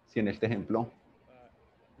en este ejemplo,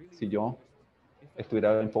 si yo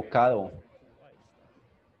estuviera enfocado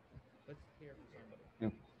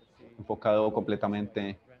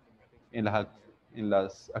completamente en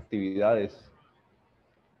las actividades?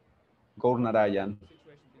 Gaur Narayan,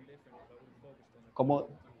 ¿cómo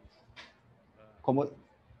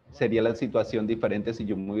sería la situación diferente si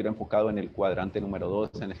yo me hubiera enfocado en el cuadrante número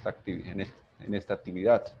 2 en esta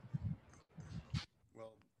actividad?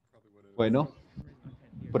 Bueno,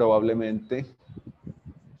 probablemente.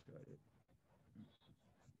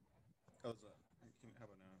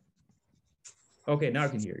 Okay, now I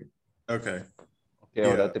can hear you. Okay. Okay,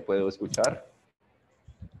 ahora te puedo escuchar.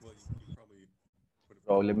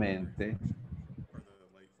 Probablemente.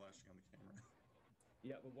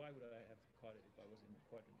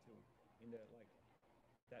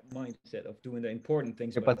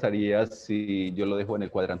 ¿Qué pasaría si yo lo dejo en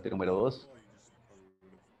el cuadrante número 2?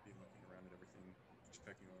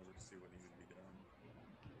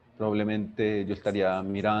 Probablemente yo estaría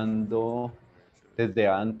mirando desde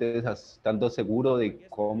antes, estando seguro de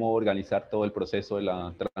cómo organizar todo el proceso de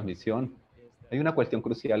la transmisión. Hay una cuestión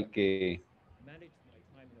crucial que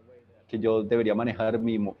yo debería manejar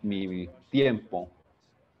mi tiempo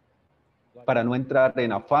para no entrar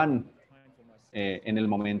en afán en el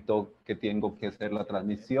momento que tengo que hacer la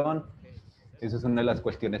transmisión. Esa es una de las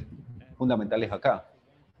cuestiones fundamentales acá.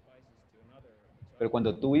 Pero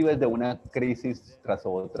cuando tú vives de una crisis tras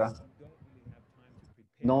otra,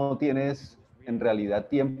 no tienes en realidad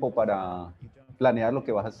tiempo para planear lo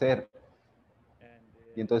que vas a hacer.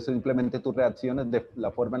 Y entonces simplemente tú reaccionas de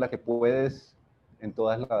la forma en la que puedes en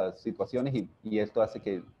todas las situaciones y esto hace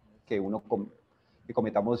que que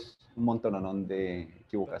cometamos un montón de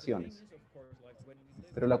equivocaciones.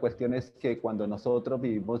 Pero la cuestión es que cuando nosotros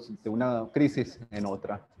vivimos de una crisis en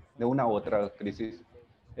otra, de una u otra crisis,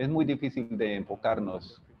 es muy difícil de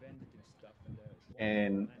enfocarnos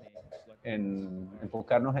en,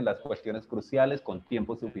 enfocarnos en las cuestiones cruciales con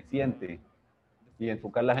tiempo suficiente y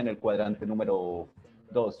enfocarlas en el cuadrante número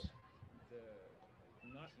 2.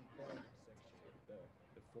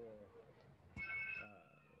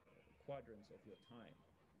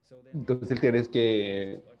 Entonces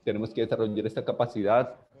tenemos que desarrollar esta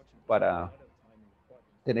capacidad para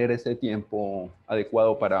tener ese tiempo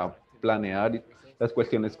adecuado para planear las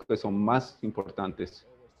cuestiones que son más importantes.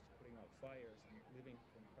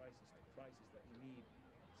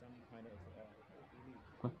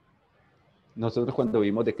 Nosotros cuando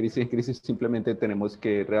vivimos de crisis en crisis simplemente tenemos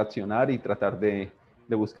que reaccionar y tratar de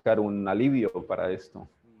buscar un alivio para esto.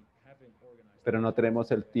 Pero no tenemos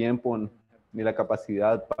el tiempo ni la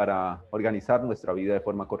capacidad para organizar nuestra vida de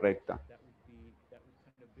forma correcta.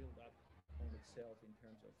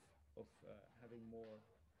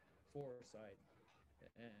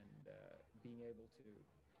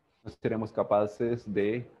 No seremos capaces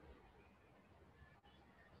de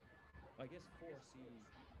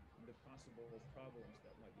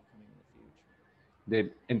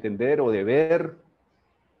entender o de ver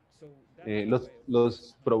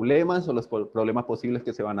los problemas o los problemas posibles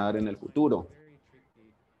que se van a dar en el futuro.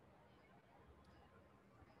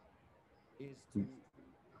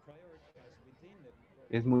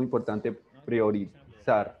 Es muy importante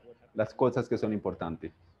priorizar las cosas que son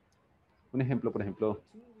importantes. Un ejemplo, por ejemplo,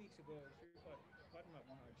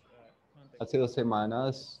 hace 2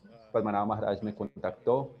 semanas, Padmanabha Maharaj me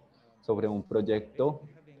contactó sobre un proyecto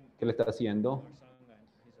que él está haciendo,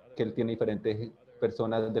 que él tiene diferentes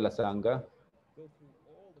personas de la Sangha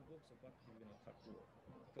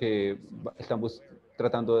que están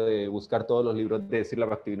tratando de buscar todos los libros de Srila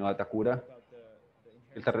Bhaktivinoda Thakura.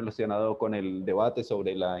 Él está relacionado con el debate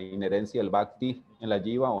sobre la inherencia del Bhakti en la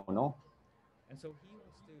Jiva o no.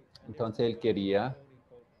 Entonces él quería,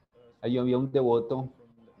 ahí había un devoto,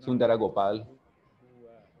 Sundara Gopal,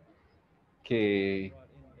 que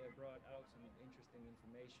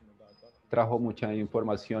trajo mucha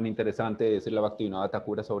información interesante de Srila Bhaktivinoda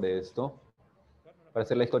Thakura sobre esto. Para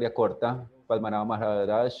hacer la historia corta, Padmanabha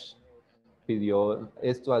Maharaj pidió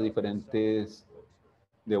esto a diferentes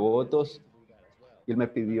devotos y él me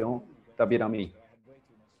pidió también a mí.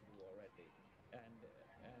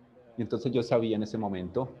 Y entonces yo sabía en ese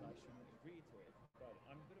momento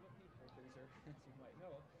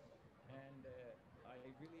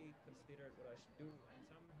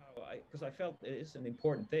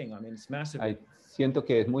siento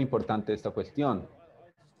que es muy importante esta cuestión.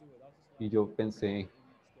 Y yo pensé,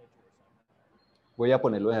 voy a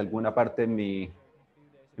ponerlo en alguna parte en mi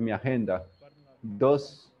agenda.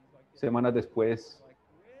 2 semanas después,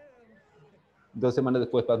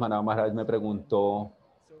 Padmanabha Maharaj me preguntó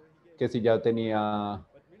que si ya tenía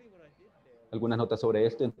algunas notas sobre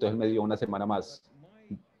esto, entonces me dio una semana más.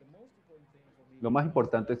 Lo más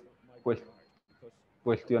importante es, pues,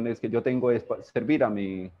 cuestiones que yo tengo es servir a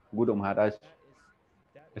mi Guru Maharaj.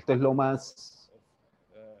 Esto es lo más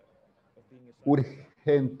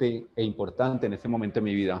urgente e importante en este momento de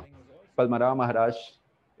mi vida. Padmanabha Maharaj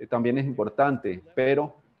también es importante,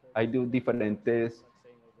 pero hay dos diferentes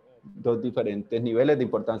niveles de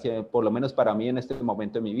importancia, por lo menos para mí en este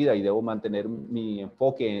momento de mi vida, y debo mantener mi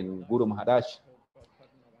enfoque en Guru Maharaj.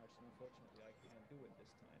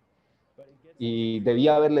 Y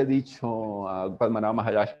debía haberle dicho a Padmanabha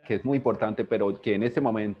Maharaj que es muy importante, pero que en este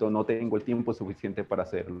momento no tengo el tiempo suficiente para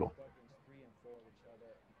hacerlo.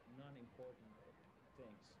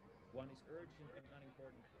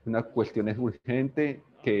 Una cuestión es urgente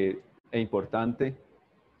e importante,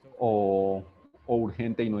 o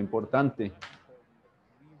urgente y no importante.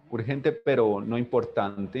 Urgente pero no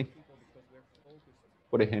importante.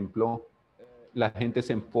 Por ejemplo, la gente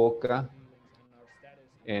se enfoca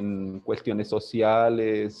en cuestiones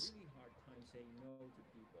sociales.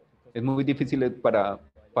 Es muy difícil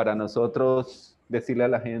para nosotros decirle a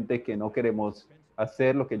la gente que no queremos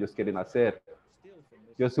hacer lo que ellos quieren hacer.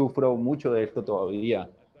 Yo sufro mucho de esto todavía.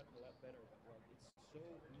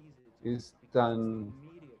 Es tan...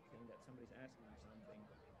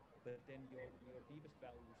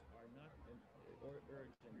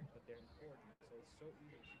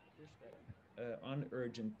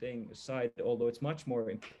 unurgent thing aside, although it's much more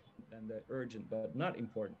important than the urgent, but not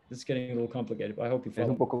important. This is getting a little complicated, but I hope you follow.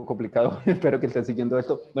 Es un poco complicado, espero que estén siguiendo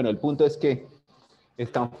esto. Bueno, el punto es que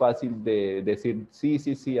es tan fácil de decir sí,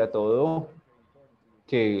 sí, sí a todo,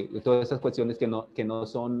 que todas esas cuestiones que no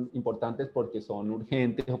son importantes porque son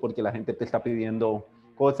urgentes o porque la gente te está pidiendo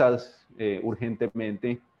cosas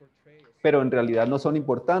urgentemente, pero en realidad no son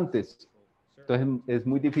importantes. Entonces es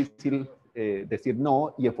muy difícil decir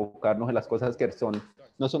no y enfocarnos en las cosas que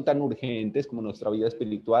no son tan urgentes como nuestra vida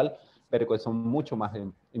espiritual, pero que son mucho más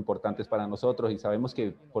importantes para nosotros y sabemos que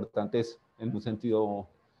importantes en un sentido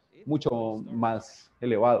mucho más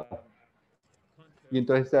elevado. Y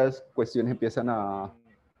entonces estas cuestiones empiezan a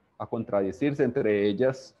contradecirse entre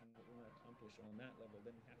ellas.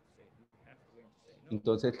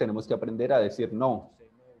 Entonces tenemos que aprender a decir no.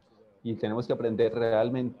 Y tenemos que aprender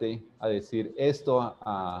realmente a decir esto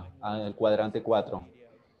al cuadrante 4.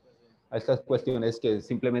 A estas cuestiones que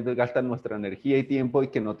simplemente gastan nuestra energía y tiempo y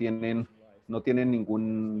que no tienen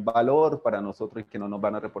ningún valor para nosotros y que no nos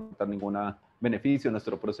van a reportar ningún beneficio en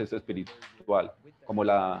nuestro proceso espiritual, como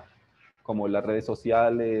las redes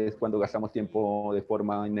sociales, cuando gastamos tiempo de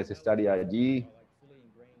forma innecesaria allí.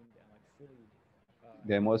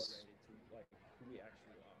 Debemos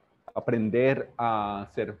aprender a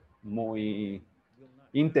ser muy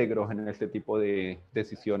íntegros en este tipo de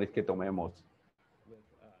decisiones que tomemos.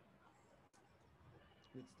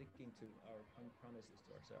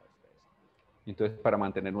 Entonces, para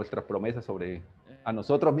mantener nuestras promesas sobre a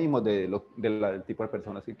nosotros mismos del tipo de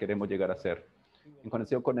personas que queremos llegar a ser. En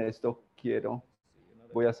conexión con esto,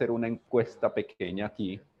 voy a hacer una encuesta pequeña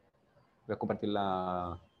aquí. Voy a compartir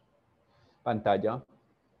la pantalla.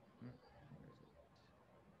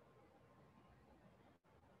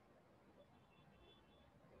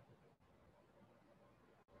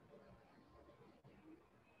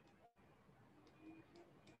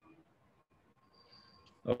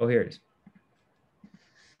 Oh, here it is.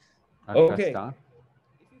 Acá está.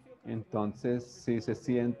 Entonces, si se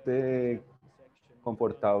siente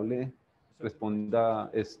confortable, responda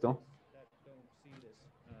esto.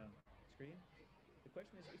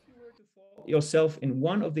 Yourself in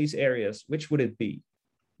one of these areas, which would it be?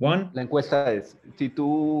 One. La encuesta es, si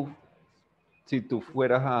tú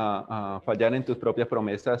fueras a fallar en tus propias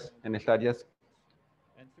promesas en estas áreas,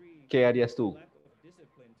 ¿qué harías tú?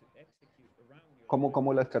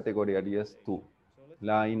 ¿Cómo las categorizarías tú?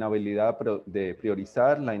 La inhabilidad de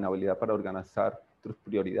priorizar, la inhabilidad para organizar tus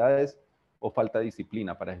prioridades o falta de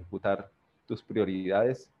disciplina para ejecutar tus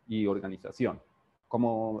prioridades y organización.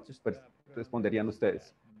 ¿Cómo responderían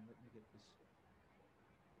ustedes?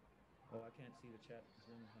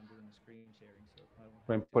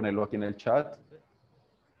 Pueden ponerlo aquí en el chat.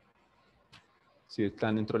 Si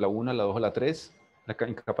están dentro de la 1, la 2 o la 3, la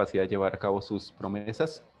incapacidad de llevar a cabo sus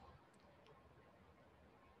promesas.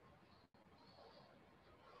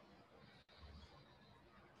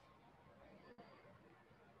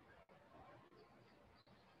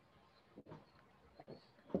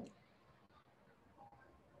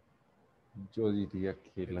 Yo diría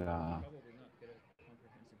que la...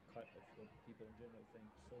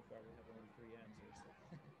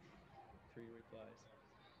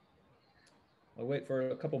 I'll wait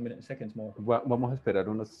for a couple seconds more. Vamos a esperar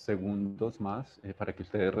unos segundos más para que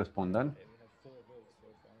ustedes respondan.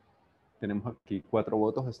 Tenemos aquí 4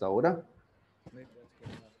 votos hasta ahora.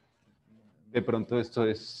 De pronto esto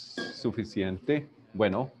es suficiente.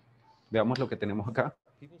 Bueno, veamos lo que tenemos acá.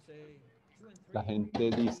 La gente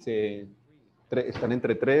dice, están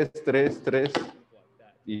entre 3, 3, 3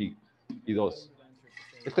 y 2.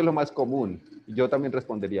 Esto es lo más común. Yo también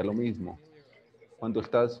respondería lo mismo. Cuando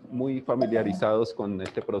estás muy familiarizados con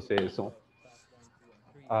este proceso,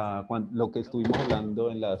 lo que estuvimos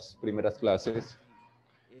hablando en las primeras clases,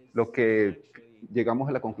 lo que llegamos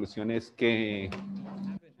a la conclusión es que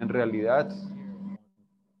en realidad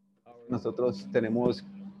nosotros tenemos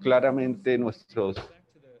claramente nuestros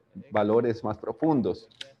valores más profundos.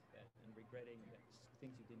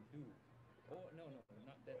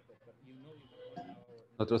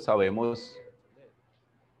 Nosotros sabemos,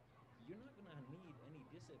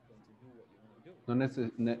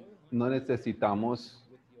 no necesitamos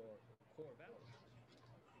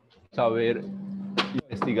saber,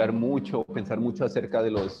 investigar mucho, pensar mucho acerca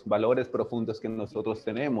de los valores profundos que nosotros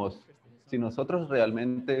tenemos. Si nosotros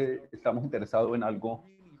realmente estamos interesados en algo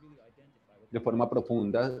de forma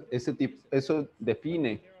profunda, eso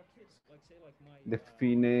define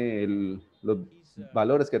los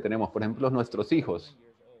valores que tenemos. Por ejemplo, nuestros hijos.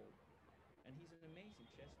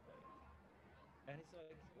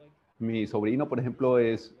 Mi sobrino, por ejemplo,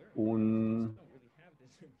 es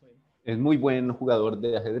muy buen jugador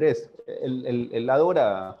de ajedrez. Él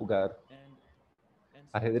adora jugar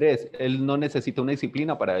ajedrez. Él no necesita una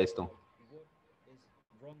disciplina para esto.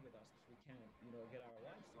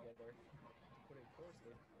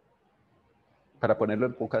 Para ponerlo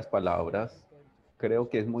en pocas palabras, creo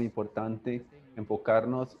que es muy importante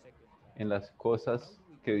enfocarnos en las cosas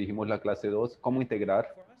que dijimos la clase 2, cómo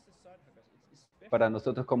integrar. Para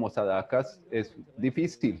nosotros como sadhakas es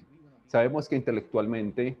difícil. Sabemos que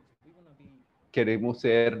intelectualmente queremos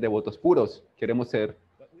ser devotos puros, queremos ser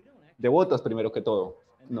devotos primero que todo,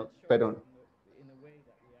 no, pero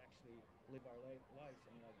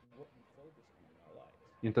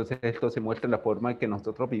y entonces esto se muestra en la forma en que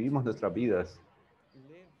nosotros vivimos nuestras vidas.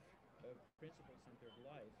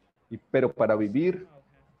 Pero para vivir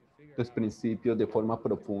los principios de forma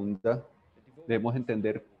profunda, debemos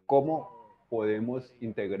entender cómo podemos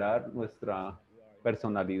integrar nuestra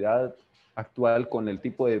personalidad actual con el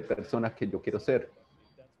tipo de persona que yo quiero ser.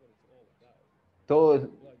 Todo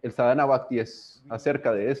el sadhana bhakti es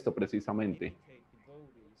acerca de esto precisamente.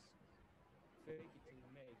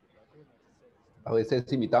 A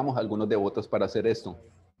veces invitamos a algunos devotos para hacer esto.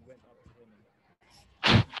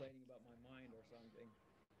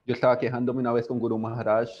 Yo estaba quejándome una vez con Guru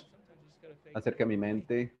Maharaj acerca de mi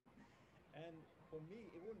mente.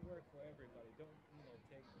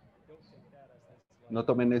 No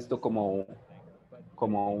tomen esto como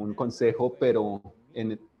un consejo, pero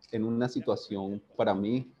en una situación para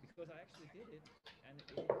mí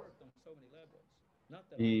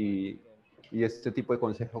y este tipo de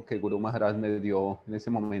consejo que Guru Maharaj me dio en ese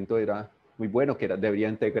momento era muy bueno, que debería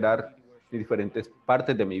integrar diferentes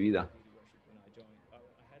partes de mi vida.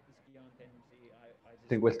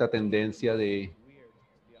 Tengo esta tendencia de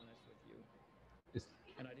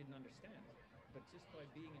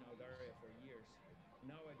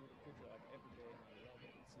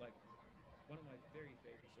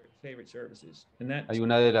hay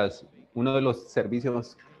uno de los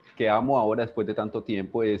servicios que amo ahora después de tanto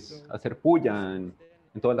tiempo es hacer puya en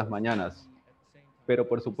todas las mañanas. Pero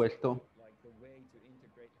por supuesto,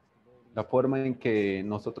 la forma en que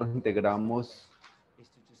nosotros integramos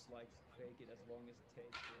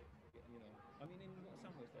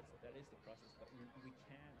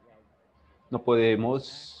no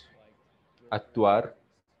podemos actuar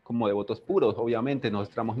como devotos puros, obviamente, nos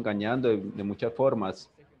estamos engañando de muchas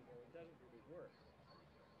formas.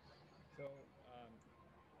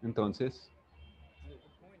 Entonces,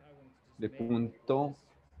 el punto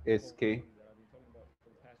es que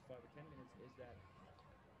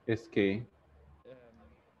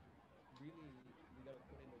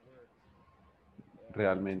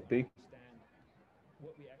realmente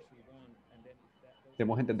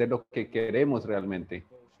debemos entender lo que queremos realmente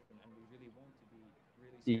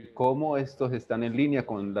y cómo estos están en línea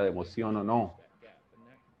con la devoción o no.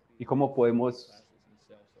 Y cómo podemos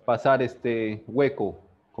pasar este hueco,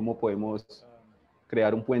 cómo podemos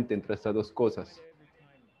crear un puente entre estas dos cosas.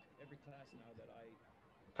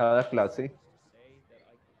 Cada clase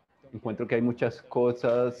encuentro que hay muchas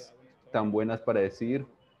cosas tan buenas para decir,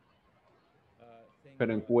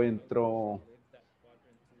 pero encuentro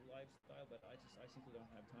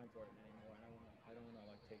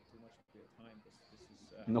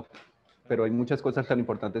no, pero hay muchas cosas tan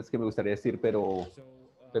importantes que me gustaría decir, pero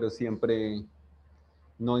siempre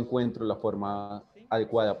no encuentro la forma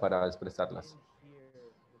adecuada para expresarlas.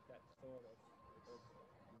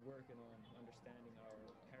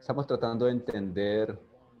 Estamos tratando de entender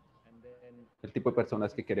el tipo de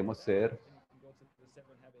personas que queremos ser.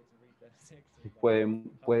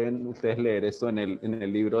 Pueden ustedes leer esto en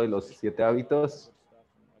el libro de los 7 hábitos.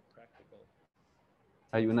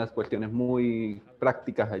 Hay unas cuestiones muy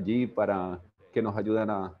prácticas allí para que nos ayudan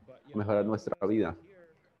a mejorar nuestra vida.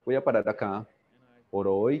 Voy a parar acá por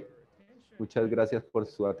hoy. Muchas gracias por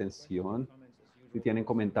su atención. Si tienen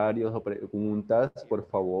comentarios o preguntas, por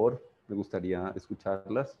favor, me gustaría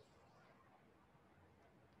escucharlas.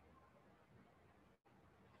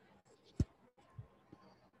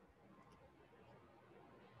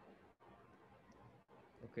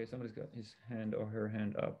 Okay, somebody's got his hand or her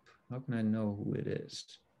hand up. How can I know who it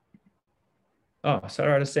is? Oh,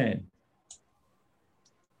 Sarada Sen.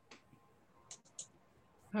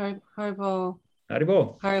 Haribo.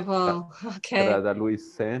 Haribo. Haribo. Okay. Sarada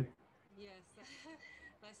Luis Sen. Yes.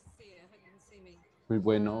 Nice to see you. I hope you can see me. Muy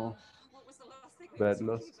bueno What was the last thing we were talking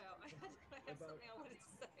verlos. about? I have something I wanted to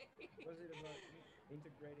say. Was it about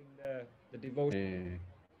integrating the devotion?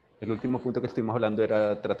 El último punto que estuvimos hablando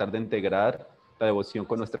era tratar de integrar la devoción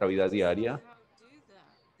con nuestra vida diaria.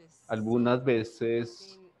 Algunas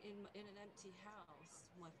veces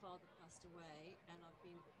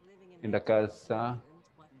en la casa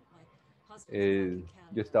yo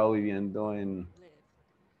he estado viviendo en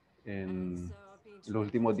los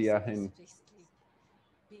últimos días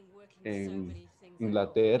en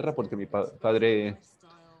Inglaterra porque mi padre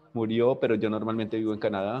murió, pero yo normalmente vivo en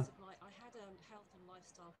Canadá.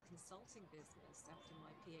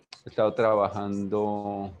 He estado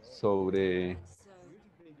trabajando sobre,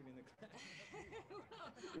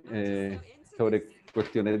 sobre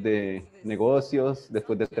cuestiones de negocios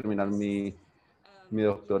después de terminar mi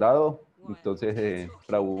doctorado. Entonces,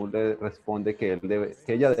 Raúl le responde que,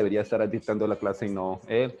 que ella debería estar dictando la clase y no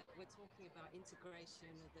él.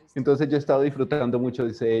 Entonces, yo he estado disfrutando mucho,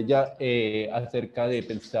 dice ella, acerca de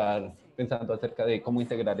pensando acerca de cómo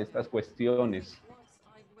integrar estas cuestiones.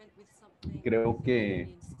 Creo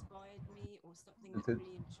que entonces,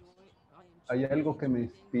 hay algo que me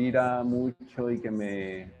inspira mucho y que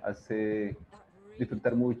me hace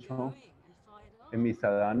disfrutar mucho en mi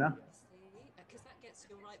sadhana.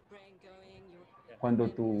 Cuando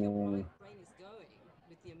tu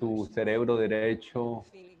cerebro derecho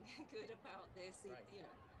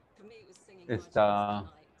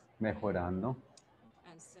está mejorando.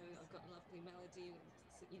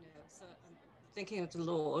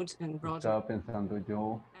 Estaba pensando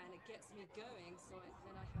yo,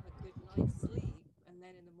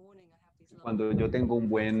 cuando yo tengo un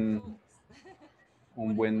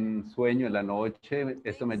buen sueño en la noche,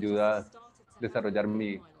 esto me ayuda a desarrollar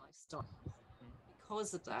me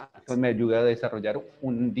ayuda a desarrollar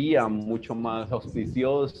un día mucho más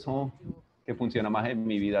auspicioso, que funciona más en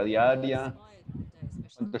mi vida diaria.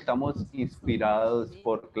 Cuando estamos inspirados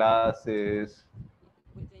por clases,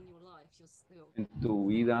 en tu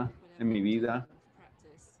vida, en mi vida,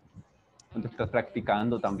 cuando estás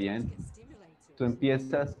practicando también, tú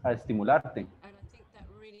empiezas a estimularte.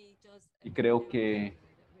 Y creo que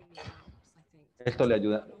esto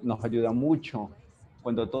nos ayuda mucho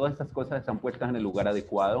cuando todas estas cosas están puestas en el lugar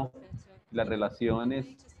adecuado, las relaciones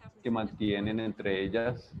que mantienen entre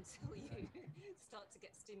ellas,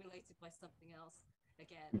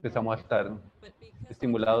 empezamos a estar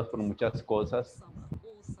estimulados por muchas cosas.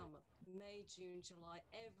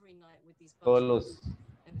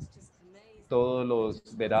 Todos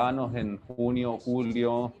los veranos, en junio,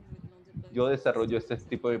 julio, yo desarrollo este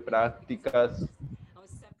tipo de prácticas.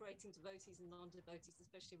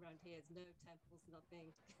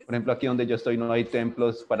 Por ejemplo, aquí donde yo estoy no hay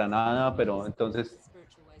templos para nada, pero entonces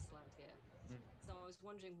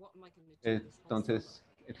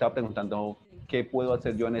estaba preguntando qué puedo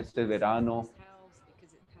hacer yo en este verano,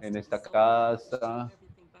 en esta casa.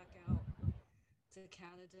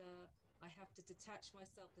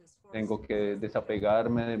 Tengo que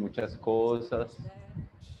desapegarme de muchas cosas.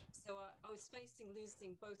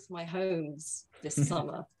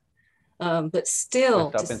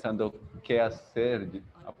 Estaba pensando qué hacer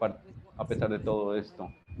a pesar de todo esto.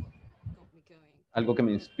 Algo que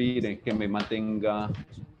me inspire, que me mantenga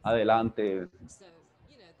adelante.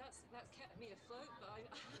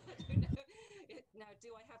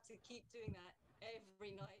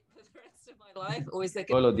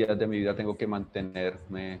 Todos los días de mi vida tengo que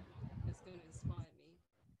mantenerme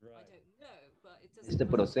este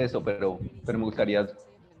proceso, pero me gustaría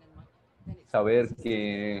saber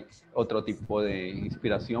qué otro tipo de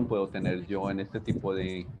inspiración puedo tener yo en este tipo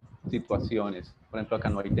de situaciones. Por ejemplo, acá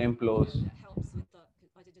no hay templos.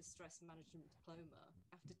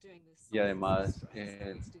 Y además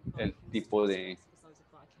el tipo de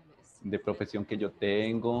profesión que yo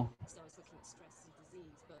tengo.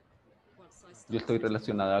 Yo estoy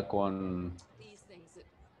relacionada con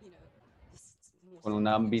un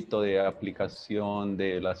ámbito de aplicación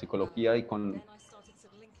de la psicología y con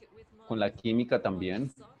la química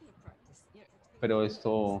también. Pero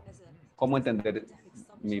esto, ¿cómo entender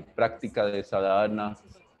mi práctica de sadhana?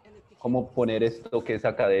 ¿Cómo poner esto que es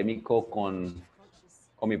académico con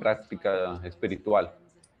mi práctica espiritual?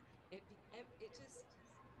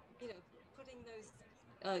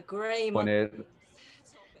 Poner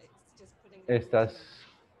estas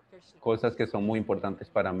cosas que son muy importantes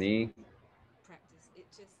para mí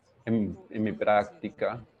en mi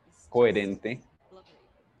práctica coherente.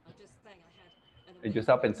 Yo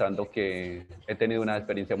estaba pensando que he tenido una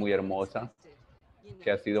experiencia muy hermosa,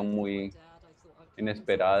 que ha sido muy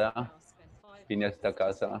inesperada. Vine a esta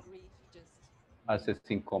casa hace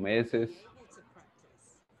 5 meses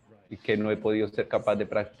y que no he podido ser capaz de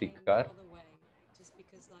practicar.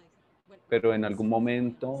 Pero en algún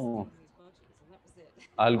momento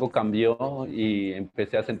algo cambió y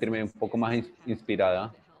empecé a sentirme un poco más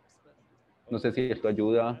inspirada. No sé si esto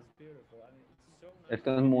ayuda.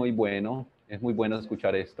 Esto es muy bueno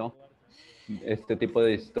escuchar esto. Este tipo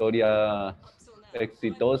de historias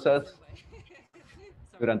exitosas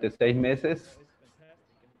durante 6 meses.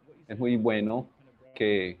 Es muy bueno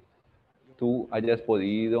que tú hayas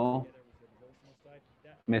podido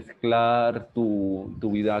mezclar tu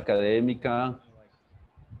vida académica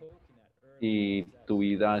y tu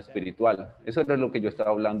vida espiritual. Eso es lo que yo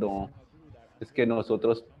estaba hablando, es que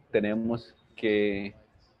nosotros tenemos que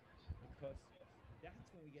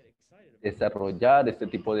desarrollar este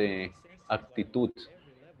tipo de actitud.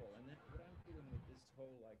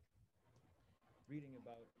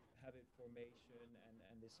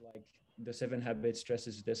 The 7 habits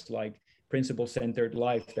stresses this like principle centered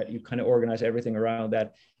life that you kind of organize everything around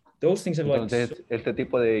that. Those things are like Entonces, este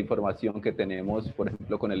tipo de información que tenemos, por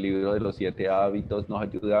ejemplo, con el libro de los 7 hábitos, nos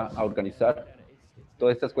ayuda a organizar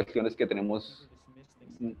todas estas cuestiones que tenemos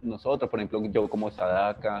nosotros, por ejemplo, yo como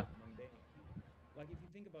sadhaka,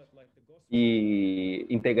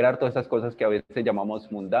 y integrar todas esas cosas que a veces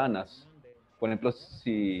llamamos mundanas. Por ejemplo,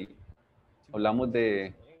 si hablamos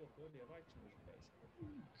de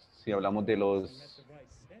los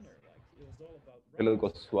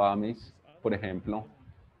Goswamis, por ejemplo,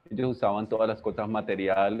 ellos usaban todas las cosas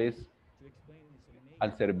materiales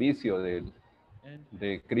al servicio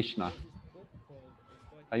de Krishna.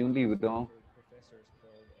 Hay un libro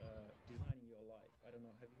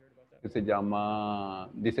que se llama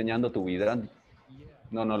Diseñando tu vida.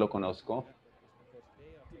 No lo conozco.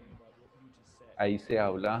 Ahí se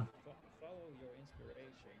habla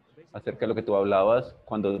acerca de lo que tú hablabas.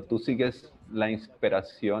 Cuando tú sigues la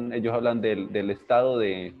inspiración, ellos hablan del estado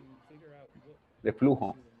de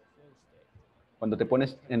flujo. Cuando te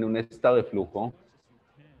pones en un estado de flujo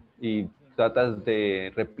y tratas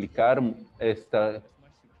de replicar estos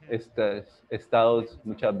estados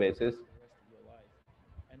muchas veces,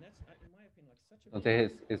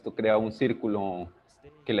 entonces esto crea un círculo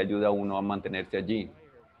que le ayuda a uno a mantenerse allí.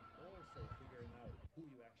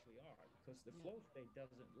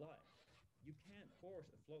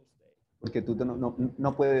 Porque tú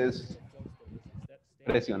no puedes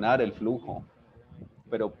presionar el flujo,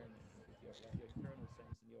 pero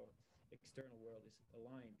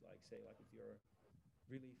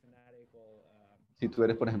si tú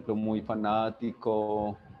eres, por ejemplo, muy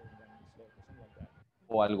fanático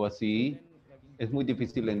o algo así, es muy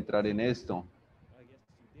difícil entrar en esto.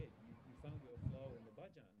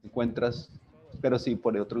 Pero si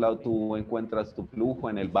por otro lado tú encuentras tu flujo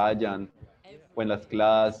en el bhajan, o en las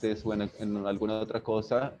clases, o en alguna otra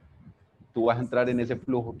cosa, tú vas a entrar en ese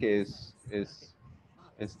flujo que es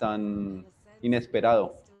tan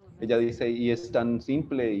inesperado. Ella dice, y es tan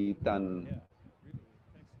simple y tan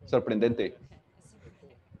sorprendente.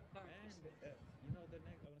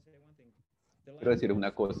 Quiero decir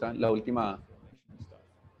una cosa, la última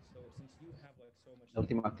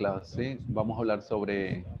clase vamos a hablar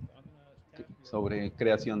sobre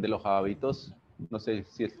creación de los hábitos. No sé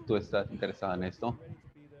si tú estás interesada en esto.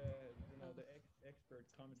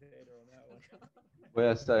 Voy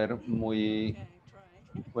a estar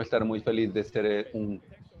muy feliz de ser un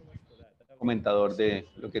comentador de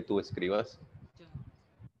lo que tú escribas.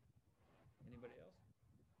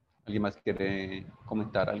 ¿Alguien más quiere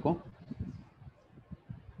comentar algo?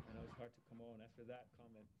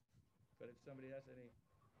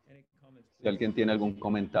 Si alguien tiene algún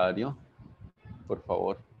comentario, por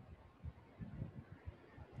favor.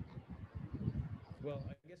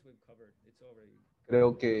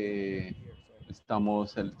 Creo que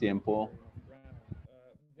estamos el tiempo.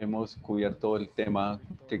 Hemos cubierto el tema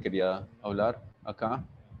que quería hablar acá.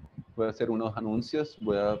 Voy a hacer unos anuncios.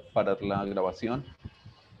 Voy a parar la grabación.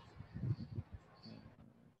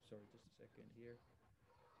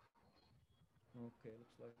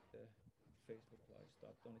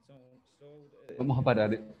 Vamos a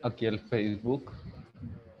parar aquí el Facebook.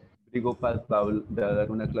 Digo, va a dar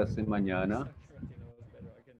una clase mañana.